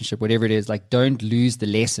relationship, whatever it is, like, don't lose the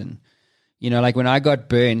lesson. Like when I got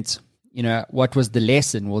burnt, what was the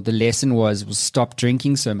lesson? Well, the lesson was stop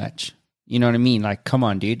drinking so much. You know what I mean? Like, come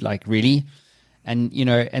on, dude, like, really? And,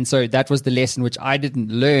 and so that was the lesson which I didn't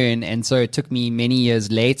learn. And so it took me many years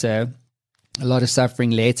later, a lot of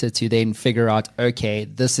suffering later, to then figure out, okay,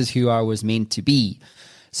 this is who I was meant to be.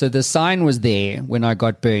 So the sign was there when I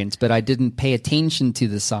got burnt, but I didn't pay attention to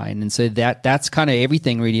the sign. And so that's kind of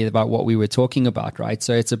everything really about what we were talking about, right?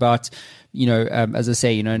 So it's about, as I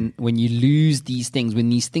say, when you lose these things, when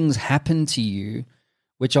these things happen to you,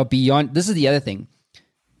 which are beyond, this is the other thing.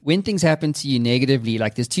 When things happen to you negatively,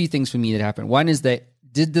 like, there's two things for me that happen. One is that,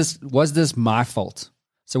 was this my fault?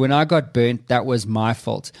 So when I got burnt, that was my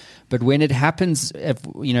fault. But when it happens,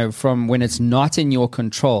 from when it's not in your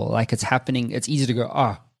control, like it's happening, it's easy to go,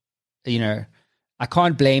 I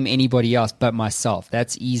can't blame anybody else but myself.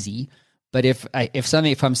 That's easy. But if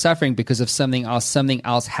I'm suffering because of something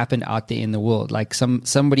else happened out there in the world, like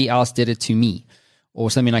somebody else did it to me, or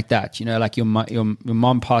something like that, like your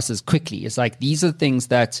mom passes quickly. It's like, these are things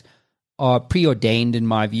that are preordained in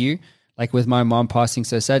my view. Like with my mom passing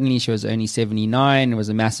so suddenly, she was only 79, it was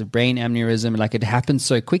a massive brain aneurysm, like it happened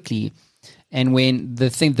so quickly. And when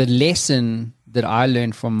the lesson that I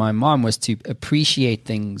learned from my mom was to appreciate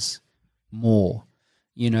things more,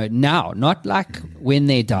 now, not like when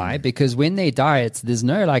they die, because when they die, there's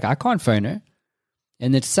no, like, I can't phone her.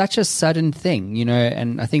 And it's such a sudden thing,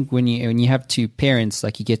 and I think when you have two parents,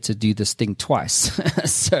 like, you get to do this thing twice.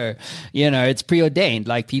 So, it's preordained,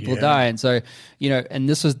 like, people die. And so, and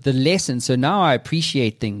this was the lesson. So now I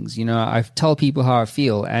appreciate things, I tell people how I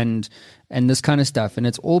feel. And and this kind of stuff. And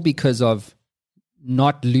it's all because of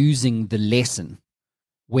not losing the lesson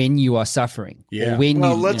when you are suffering. Yeah. Or when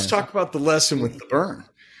let's talk about the lesson with the burn.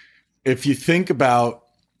 If you think about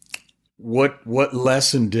what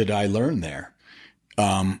lesson did I learn there?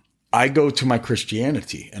 I go to my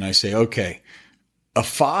Christianity and I say, okay, a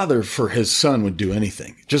father for his son would do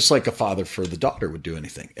anything, just like a father for the daughter would do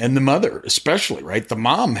anything. And the mother, especially, right? The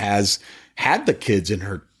mom has had the kids in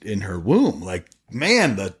her womb. Like,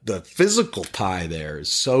 man, the physical tie there is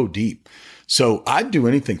so deep. So I'd do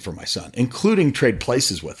anything for my son, including trade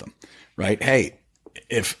places with him, right? Hey,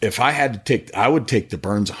 if I had to I would take the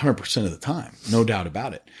burns 100% of the time, no doubt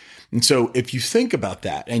about it. And so if you think about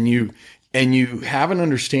that and you have an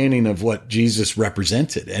understanding of what Jesus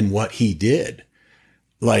represented and what he did,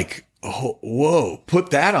 like, oh, whoa,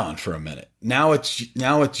 put that on for a minute. Now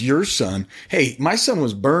it's your son. Hey, my son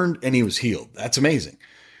was burned and he was healed. That's amazing.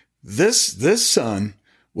 This son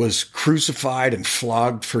was crucified and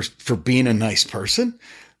flogged for being a nice person.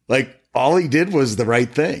 Like, all he did was the right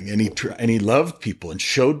thing. And he loved people and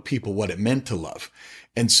showed people what it meant to love.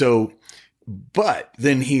 And so, but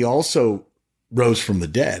then he also rose from the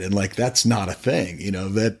dead. And like, that's not a thing,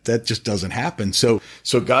 that just doesn't happen. So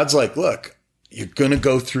God's like, look, you're going to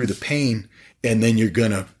go through the pain and then you're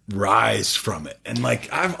going to rise from it. And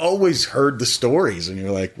like, I've always heard the stories and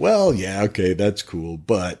you're like, well, yeah, okay, that's cool.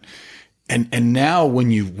 But, and now when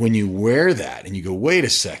you wear that and you go, wait a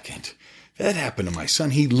second, that happened to my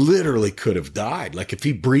son. He literally could have died. Like, if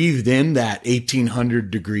he breathed in that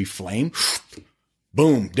 1800-degree flame,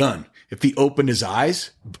 boom, done. If he opened his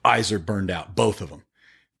eyes are burned out, both of them.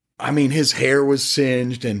 I mean, his hair was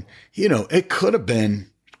singed and, it could have been,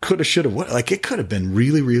 should have, like, it could have been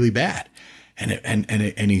really, really bad. And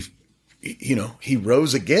he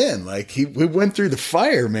rose again. Like, we went through the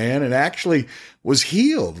fire, man, and actually was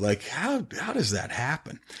healed. Like, how does that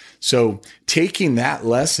happen? So taking that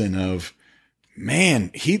lesson of,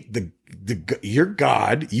 man, your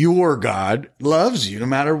God loves you no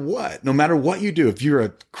matter what you do. If you're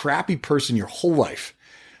a crappy person your whole life,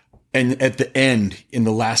 and at the end, in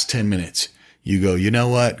the last 10 minutes, you go, you know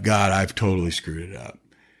what, God, I've totally screwed it up.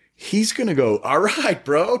 He's going to go, all right,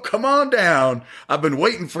 bro, come on down. I've been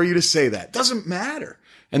waiting for you to say that. Doesn't matter.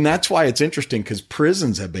 And that's why it's interesting, because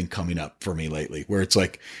prisons have been coming up for me lately, where it's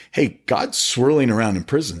like, hey, God's swirling around in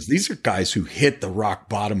prisons. These are guys who hit the rock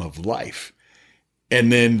bottom of life.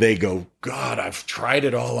 And then they go, God, I've tried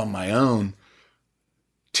it all on my own.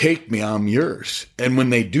 Take me, I'm yours. And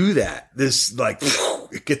when they do that, this, like,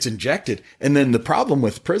 it gets injected. And then the problem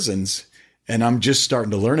with prisons, and I'm just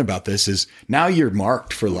starting to learn about this, is now you're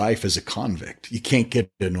marked for life as a convict. You can't get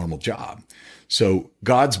a normal job. So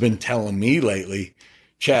God's been telling me lately,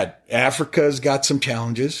 Chad, Africa's got some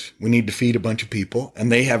challenges. We need to feed a bunch of people, and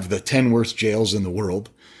they have the 10 worst jails in the world.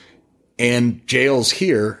 And jails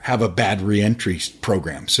here have a bad reentry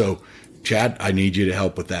program. So, Chad, I need you to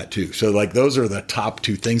help with that too. So, like, those are the top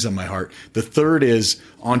two things on my heart. The third is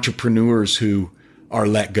entrepreneurs who are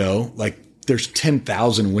let go. Like, there's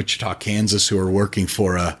 10,000 in Wichita, Kansas, who are working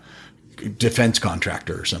for a defense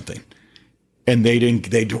contractor or something, and they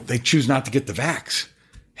choose not to get the vax.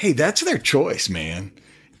 Hey, that's their choice, man.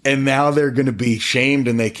 And now they're going to be shamed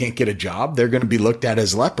and they can't get a job. They're going to be looked at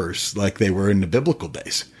as lepers, like they were in the biblical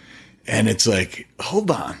days. And it's like, hold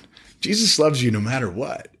on. Jesus loves you no matter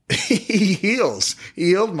what. He heals. He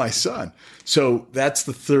healed my son. So that's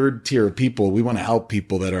the third tier of people. We want to help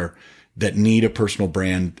people that need a personal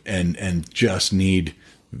brand and just need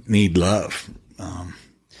love.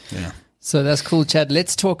 Yeah. So that's cool, Chad.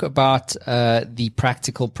 Let's talk about the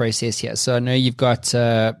practical process here. So I know you've got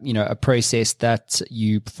a process that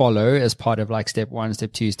you follow as part of like step 1,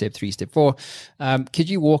 step 2, step 3, step 4. Could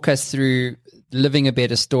you walk us through living a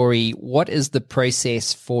better story? What is the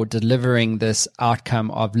process for delivering this outcome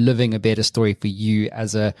of living a better story for you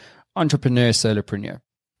as a entrepreneur, solopreneur?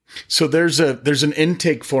 So there's an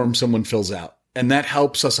intake form someone fills out, and that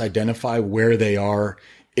helps us identify where they are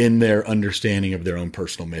in their understanding of their own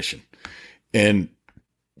personal mission. And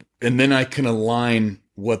then I can align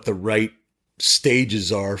what the right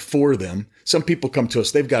stages are for them. Some people come to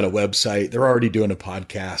us, they've got a website, they're already doing a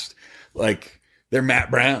podcast, like they're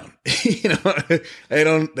Matt Brown. They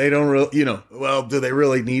don't really, well, do they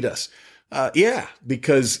really need us? Yeah,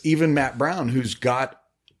 because even Matt Brown, who's got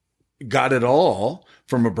it all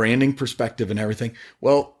from a branding perspective and everything.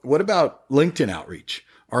 Well, what about LinkedIn outreach?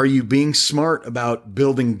 Are you being smart about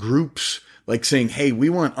building groups? Like saying, hey, we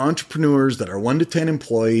want entrepreneurs that are 1 to 10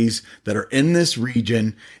 employees that are in this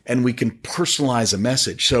region, and we can personalize a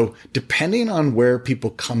message. So depending on where people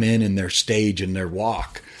come in their stage and their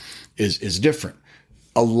walk is different.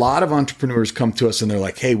 a lot of entrepreneurs come to us and they're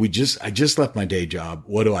like, hey, I just left my day job.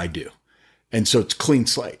 What do I do? And so it's clean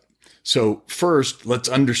slate. So first, let's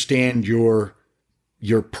understand your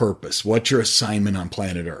purpose. What's your assignment on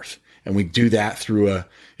planet Earth? And we do that through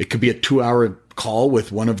it could be a 2-hour call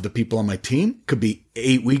with one of the people on my team. It could be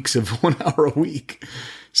 8 weeks of 1 hour a week.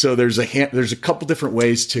 So there's a couple different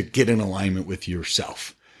ways to get in alignment with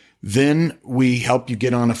yourself. Then we help you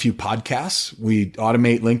get on a few podcasts. We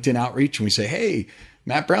automate LinkedIn outreach and we say, hey,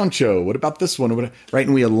 Matt Brown Show, what about this one? Right.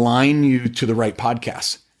 And we align you to the right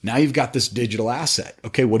podcasts. Now you've got this digital asset.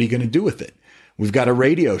 Okay, what are you going to do with it? We've got a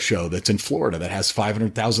radio show that's in Florida that has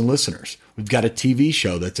 500,000 listeners. We've got a TV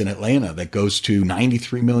show that's in Atlanta that goes to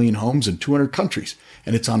 93 million homes in 200 countries.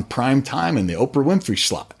 And it's on prime time in the Oprah Winfrey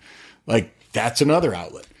slot. Like, that's another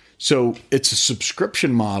outlet. So it's a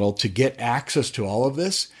subscription model to get access to all of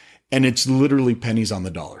this. And it's literally pennies on the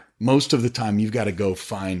dollar. Most of the time, you've got to go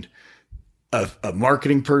find a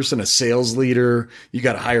marketing person, a sales leader. You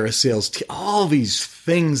got to hire a sales team, all these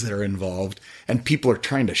things that are involved, and people are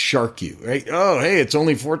trying to shark you, right? Oh, hey, it's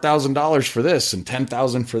only $4,000 for this and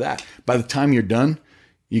 $10,000 for that. By the time you're done,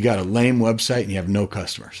 you got a lame website and you have no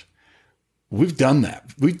customers. We've done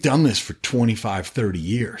that. We've done this for 25, 30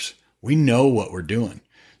 years. We know what we're doing.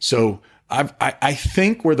 So I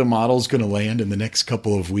think where the model is going to land in the next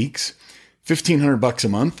couple of weeks, $1,500 a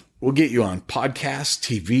month. We'll get you on podcasts,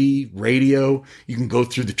 TV, radio. You can go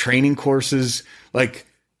through the training courses, and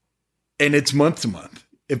it's month to month.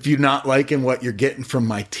 If you're not liking what you're getting from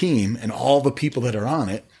my team and all the people that are on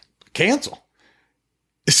it, cancel.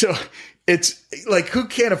 So it's like, who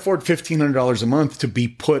can't afford $1,500 a month to be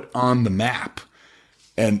put on the map?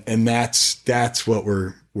 And that's what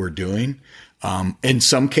we're doing. In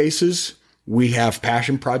some cases, we have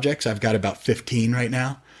passion projects. I've got about 15 right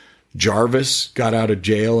now. Jarvis got out of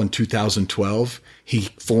jail in 2012. He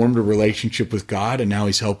formed a relationship with God, and now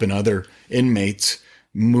he's helping other inmates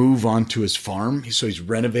move onto his farm. So he's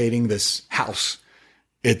renovating this house.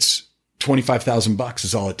 It's $25,000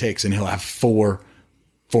 is all it takes, and he'll have 4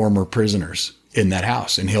 former prisoners in that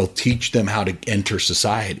house, and he'll teach them how to enter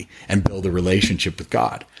society and build a relationship with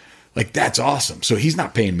God. Like, that's awesome. So he's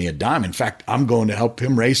not paying me a dime. In fact, I'm going to help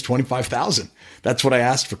him raise $25,000. That's what I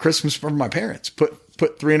asked for Christmas from my parents. Put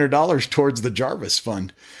 $300 towards the Jarvis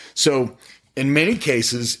fund. So in many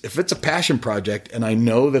cases, if it's a passion project and I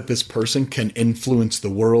know that this person can influence the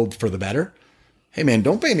world for the better, hey man,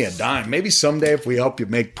 don't pay me a dime. Maybe someday if we help you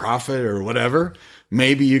make profit or whatever,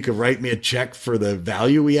 maybe you could write me a check for the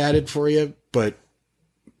value we added for you. But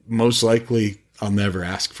most likely I'll never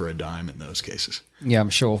ask for a dime in those cases. Yeah, I'm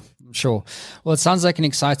sure. Well, it sounds like an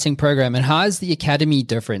exciting program. And how is the academy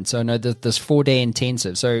different? So I know that this 4-day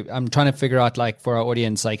intensive. So I'm trying to figure out, for our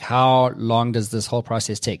audience, how long does this whole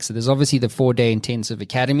process take? So there's obviously the 4-day intensive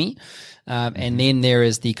academy. And then there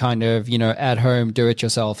is the kind of, at home, do it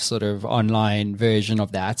yourself sort of online version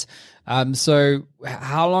of that. So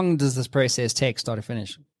how long does this process take, start to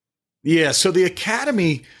finish? Yeah. So the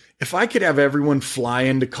academy, if I could have everyone fly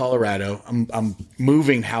into Colorado, I'm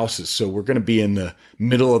moving houses. So we're going to be in the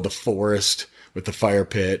middle of the forest with the fire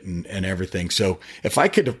pit and everything. So if I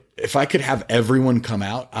could have everyone come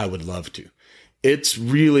out, I would love to. It's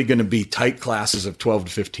really going to be tight classes of 12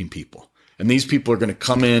 to 15 people. And these people are going to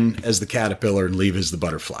come in as the caterpillar and leave as the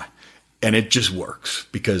butterfly. And it just works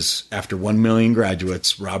because after 1 million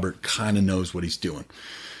graduates, Robert kind of knows what he's doing.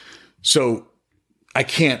 So I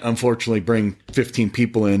can't, unfortunately, bring 15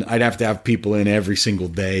 people in. I'd have to have people in every single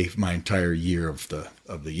day, my entire year of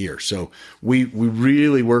the year. So we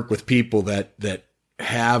really work with people that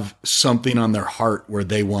have something on their heart where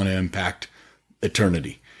they want to impact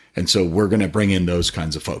eternity. And so we're going to bring in those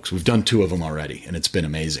kinds of folks. We've done 2 of them already, and it's been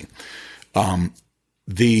amazing.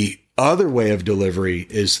 The other way of delivery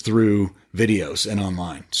is through videos and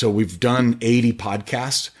online. So we've done 80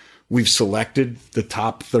 podcasts. We've selected the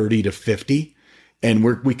top 30 to 50. And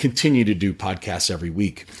we continue to do podcasts every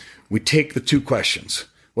week. We take the 2 questions.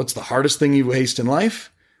 What's the hardest thing you faced in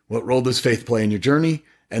life? What role does faith play in your journey?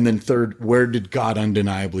 And then third, where did God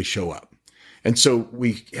undeniably show up? And so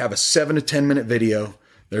we have a 7 to 10 minute video.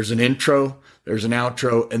 There's an intro, there's an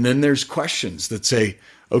outro, and then there's questions that say,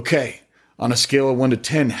 okay, on a scale of 1 to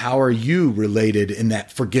 10, how are you related in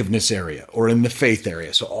that forgiveness area or in the faith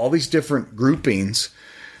area? So all these different groupings,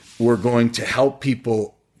 we're going to help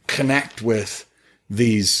people connect with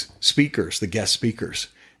these speakers, the guest speakers,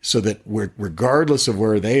 so that regardless of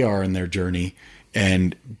where they are in their journey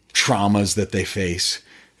and traumas that they face,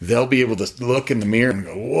 they'll be able to look in the mirror and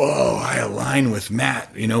go, whoa, I align with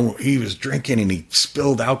Matt. He was drinking and he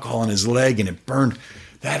spilled alcohol on his leg and it burned.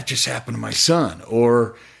 That just happened to my son.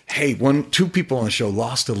 Or, hey, 2 people on the show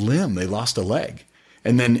lost a limb. They lost a leg.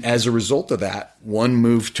 And then as a result of that, one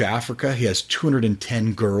moved to Africa. He has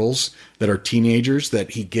 210 girls that are teenagers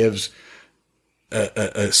that he gives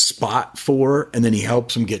a spot for, and then he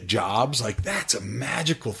helps them get jobs. Like, that's a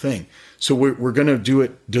magical thing. So we're going to do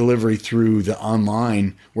it delivery through the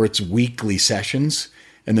online, where it's weekly sessions,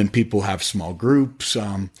 and then people have small groups.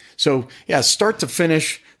 So yeah, start to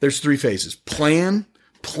finish, there's 3 phases: plan,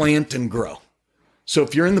 plant, and grow. So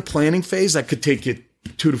if you're in the planning phase, that could take you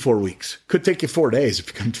 2 to 4 weeks. Could take you 4 days if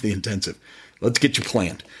you come to the intensive. Let's get you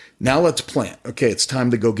planned. Now let's plant. Okay, it's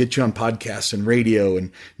time to go get you on podcasts and radio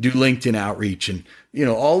and do LinkedIn outreach and,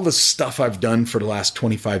 all the stuff I've done for the last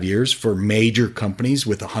 25 years for major companies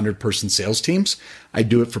with 100-person sales teams. I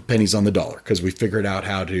do it for pennies on the dollar because we figured out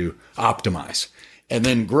how to optimize. And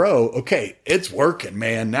then grow. Okay, it's working,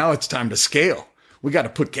 man. Now it's time to scale. We got to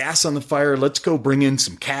put gas on the fire. Let's go bring in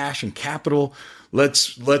some cash and capital.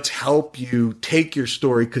 Let's help you take your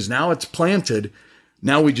story, because now it's planted.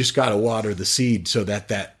 Now we just got to water the seed so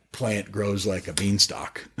that plant grows like a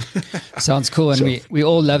beanstalk. Sounds cool. And we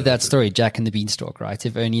all love that story, Jack and the Beanstalk, right?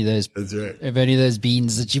 If only those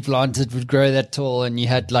beans that you planted would grow that tall, and you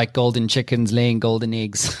had like golden chickens laying golden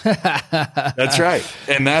eggs. That's right.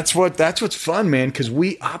 And that's what's fun, man, because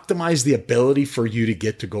we optimize the ability for you to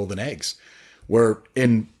get to golden eggs. Where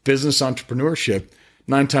in business entrepreneurship,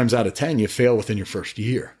 9 times out of 10, you fail within your first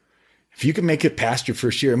year. If you can make it past your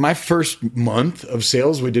first year, in my first month of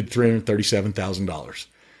sales, we did $337,000.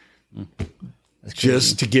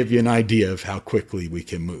 Just to give you an idea of how quickly we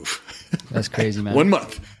can move. That's crazy, man. 1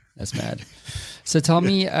 month. That's mad. So tell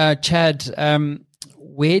me, Chad,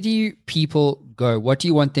 where do people go? What do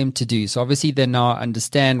you want them to do? So obviously they now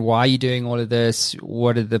understand why you're doing all of this.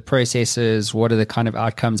 What are the processes? What are the kind of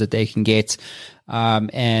outcomes that they can get?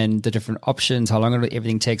 And the different options, how long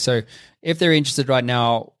everything takes. So if they're interested right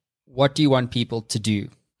now, what do you want people to do?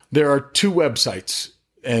 There are 2 websites,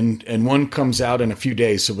 and one comes out in a few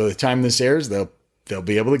days. So by the time this airs, they'll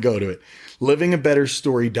be able to go to it.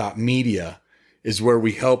 Livingabetterstory.media is where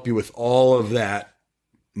we help you with all of that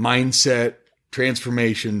mindset,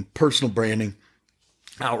 transformation, personal branding,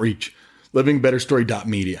 outreach.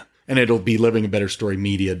 Livingabetterstory.media. And it'll be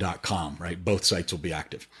livingabetterstorymedia.com, right? Both sites will be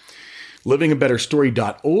active.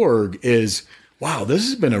 Livingabetterstory.org is, wow, this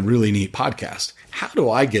has been a really neat podcast. How do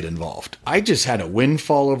I get involved? I just had a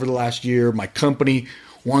windfall over the last year. My company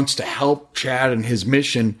wants to help Chad and his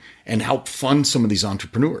mission and help fund some of these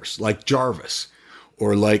entrepreneurs like Jarvis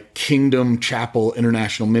or like Kingdom Chapel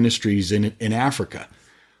International Ministries in Africa.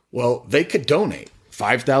 Well, they could donate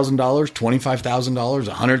 $5,000, $25,000,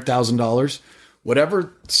 $100,000,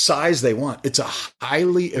 whatever size they want. It's a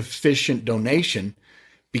highly efficient donation,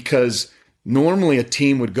 because normally a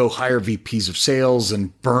team would go hire VPs of sales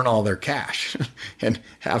and burn all their cash and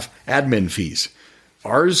have admin fees.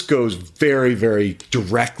 Ours goes very, very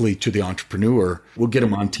directly to the entrepreneur. We'll get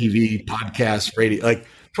them on TV, podcasts, radio. Like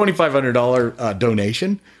 $2,500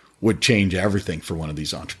 donation would change everything for one of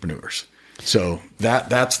these entrepreneurs. So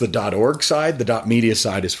that's the .org side. The .media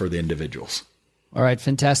side is for the individuals. All right,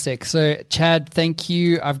 fantastic. So, Chad, thank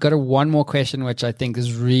you. I've got one more question, which I think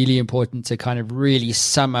is really important to kind of really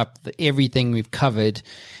sum up everything we've covered.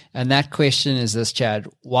 And that question is this, Chad: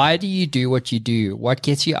 why do you do what you do? What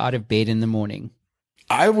gets you out of bed in the morning?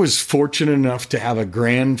 I was fortunate enough to have a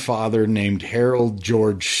grandfather named Harold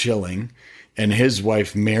George Schilling and his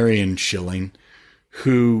wife, Marion Schilling,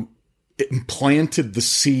 who implanted the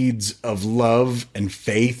seeds of love and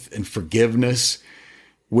faith and forgiveness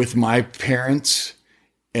with my parents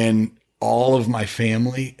and all of my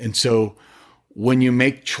family. And so when you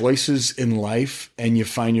make choices in life and you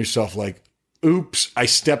find yourself like, oops, I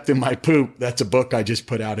stepped in my poop. That's a book I just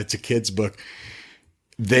put out. It's a kid's book.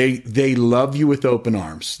 They love you with open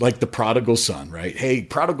arms, like the prodigal son, right? Hey,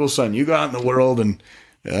 prodigal son, you go out in the world and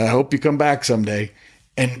I hope you come back someday.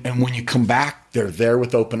 And when you come back, they're there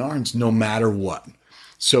with open arms, no matter what.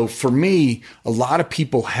 So for me, a lot of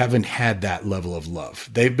people haven't had that level of love.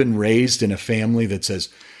 They've been raised in a family that says,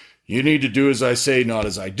 you need to do as I say, not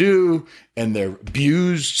as I do. And they're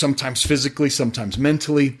abused, sometimes physically, sometimes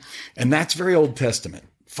mentally. And that's very Old Testament.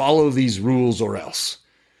 Follow these rules or else.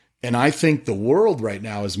 And I think the world right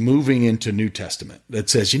now is moving into New Testament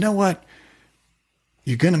that says, you know what?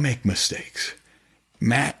 You're going to make mistakes.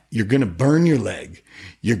 Matt, you're going to burn your leg.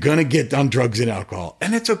 You're going to get on drugs and alcohol.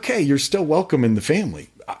 And it's okay. You're still welcome in the family.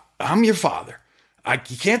 I'm your father.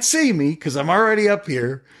 You can't see me because I'm already up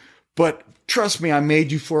here. But trust me, I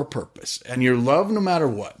made you for a purpose. And you're loved no matter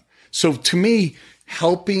what. So to me,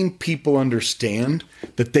 helping people understand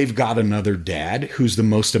that they've got another dad who's the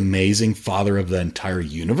most amazing father of the entire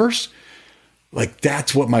universe, like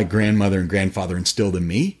that's what my grandmother and grandfather instilled in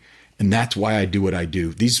me. And that's why I do what I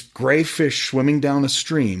do. These gray fish swimming down a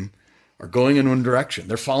stream are going in one direction.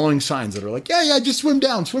 They're following signs that are like, yeah, just swim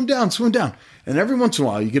down, swim down, swim down. And every once in a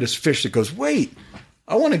while you get a fish that goes, wait,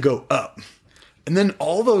 I want to go up. And then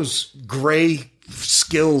all those gray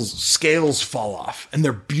scales fall off and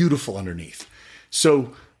they're beautiful underneath.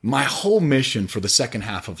 So my whole mission for the second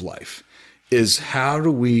half of life is how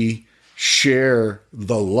do we share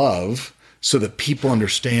the love so that people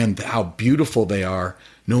understand how beautiful they are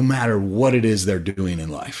no matter what it is they're doing in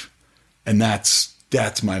life. And that's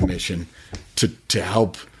my mission, to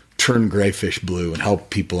help turn grayfish blue and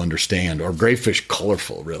help people understand, or grayfish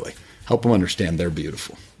colorful, really. Help them understand they're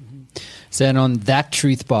beautiful. So, and on that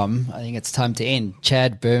truth bomb, I think it's time to end.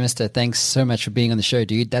 Chad Burmester, thanks so much for being on the show,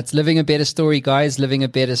 dude. That's Living a Better Story, guys.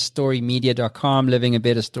 livingabetterstorymedia.com,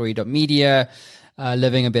 livingabetterstory.media,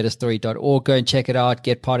 livingabetterstory.org. Go and check it out.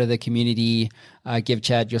 Get part of the community. Give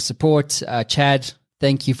Chad your support. Chad,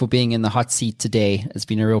 thank you for being in the hot seat today. It's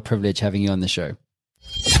been a real privilege having you on the show.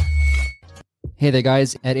 Hey there,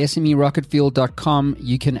 guys. At SMERocketfuel.com,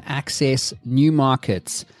 you can access new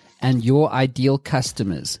markets and your ideal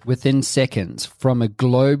customers within seconds from a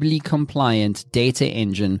globally compliant data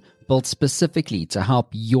engine built specifically to help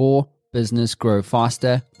your business grow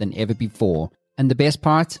faster than ever before. And the best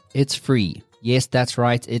part, it's free. Yes, that's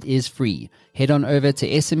right. It is free. Head on over to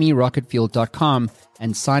SMERocketfuel.com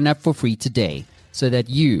and sign up for free today so that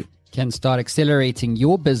you can start accelerating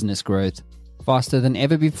your business growth faster than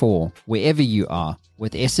ever before, wherever you are,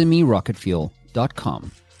 with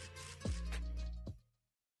SMERocketfuel.com.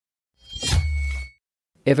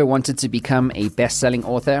 Ever wanted to become a best-selling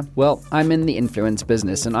author? Well, I'm in the influence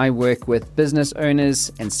business and I work with business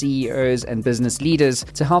owners and CEOs and business leaders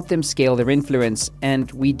to help them scale their influence.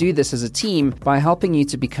 And we do this as a team by helping you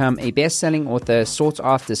to become a best-selling author,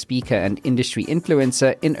 sought-after speaker, and industry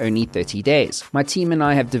influencer in only 30 days. My team and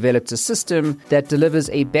I have developed a system that delivers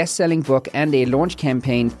a best-selling book and a launch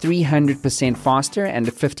campaign 300% faster and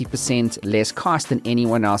at 50% less cost than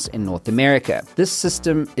anyone else in North America. This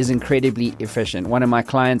system is incredibly efficient. One of my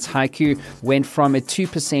clients, Haiku, went from a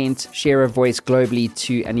 2% share of voice globally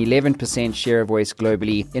to an 11% share of voice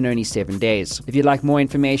globally in only 7 days. If you'd like more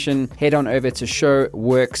information, head on over to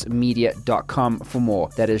showworksmedia.com for more.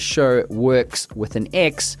 That is showworks with an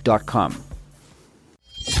X.com.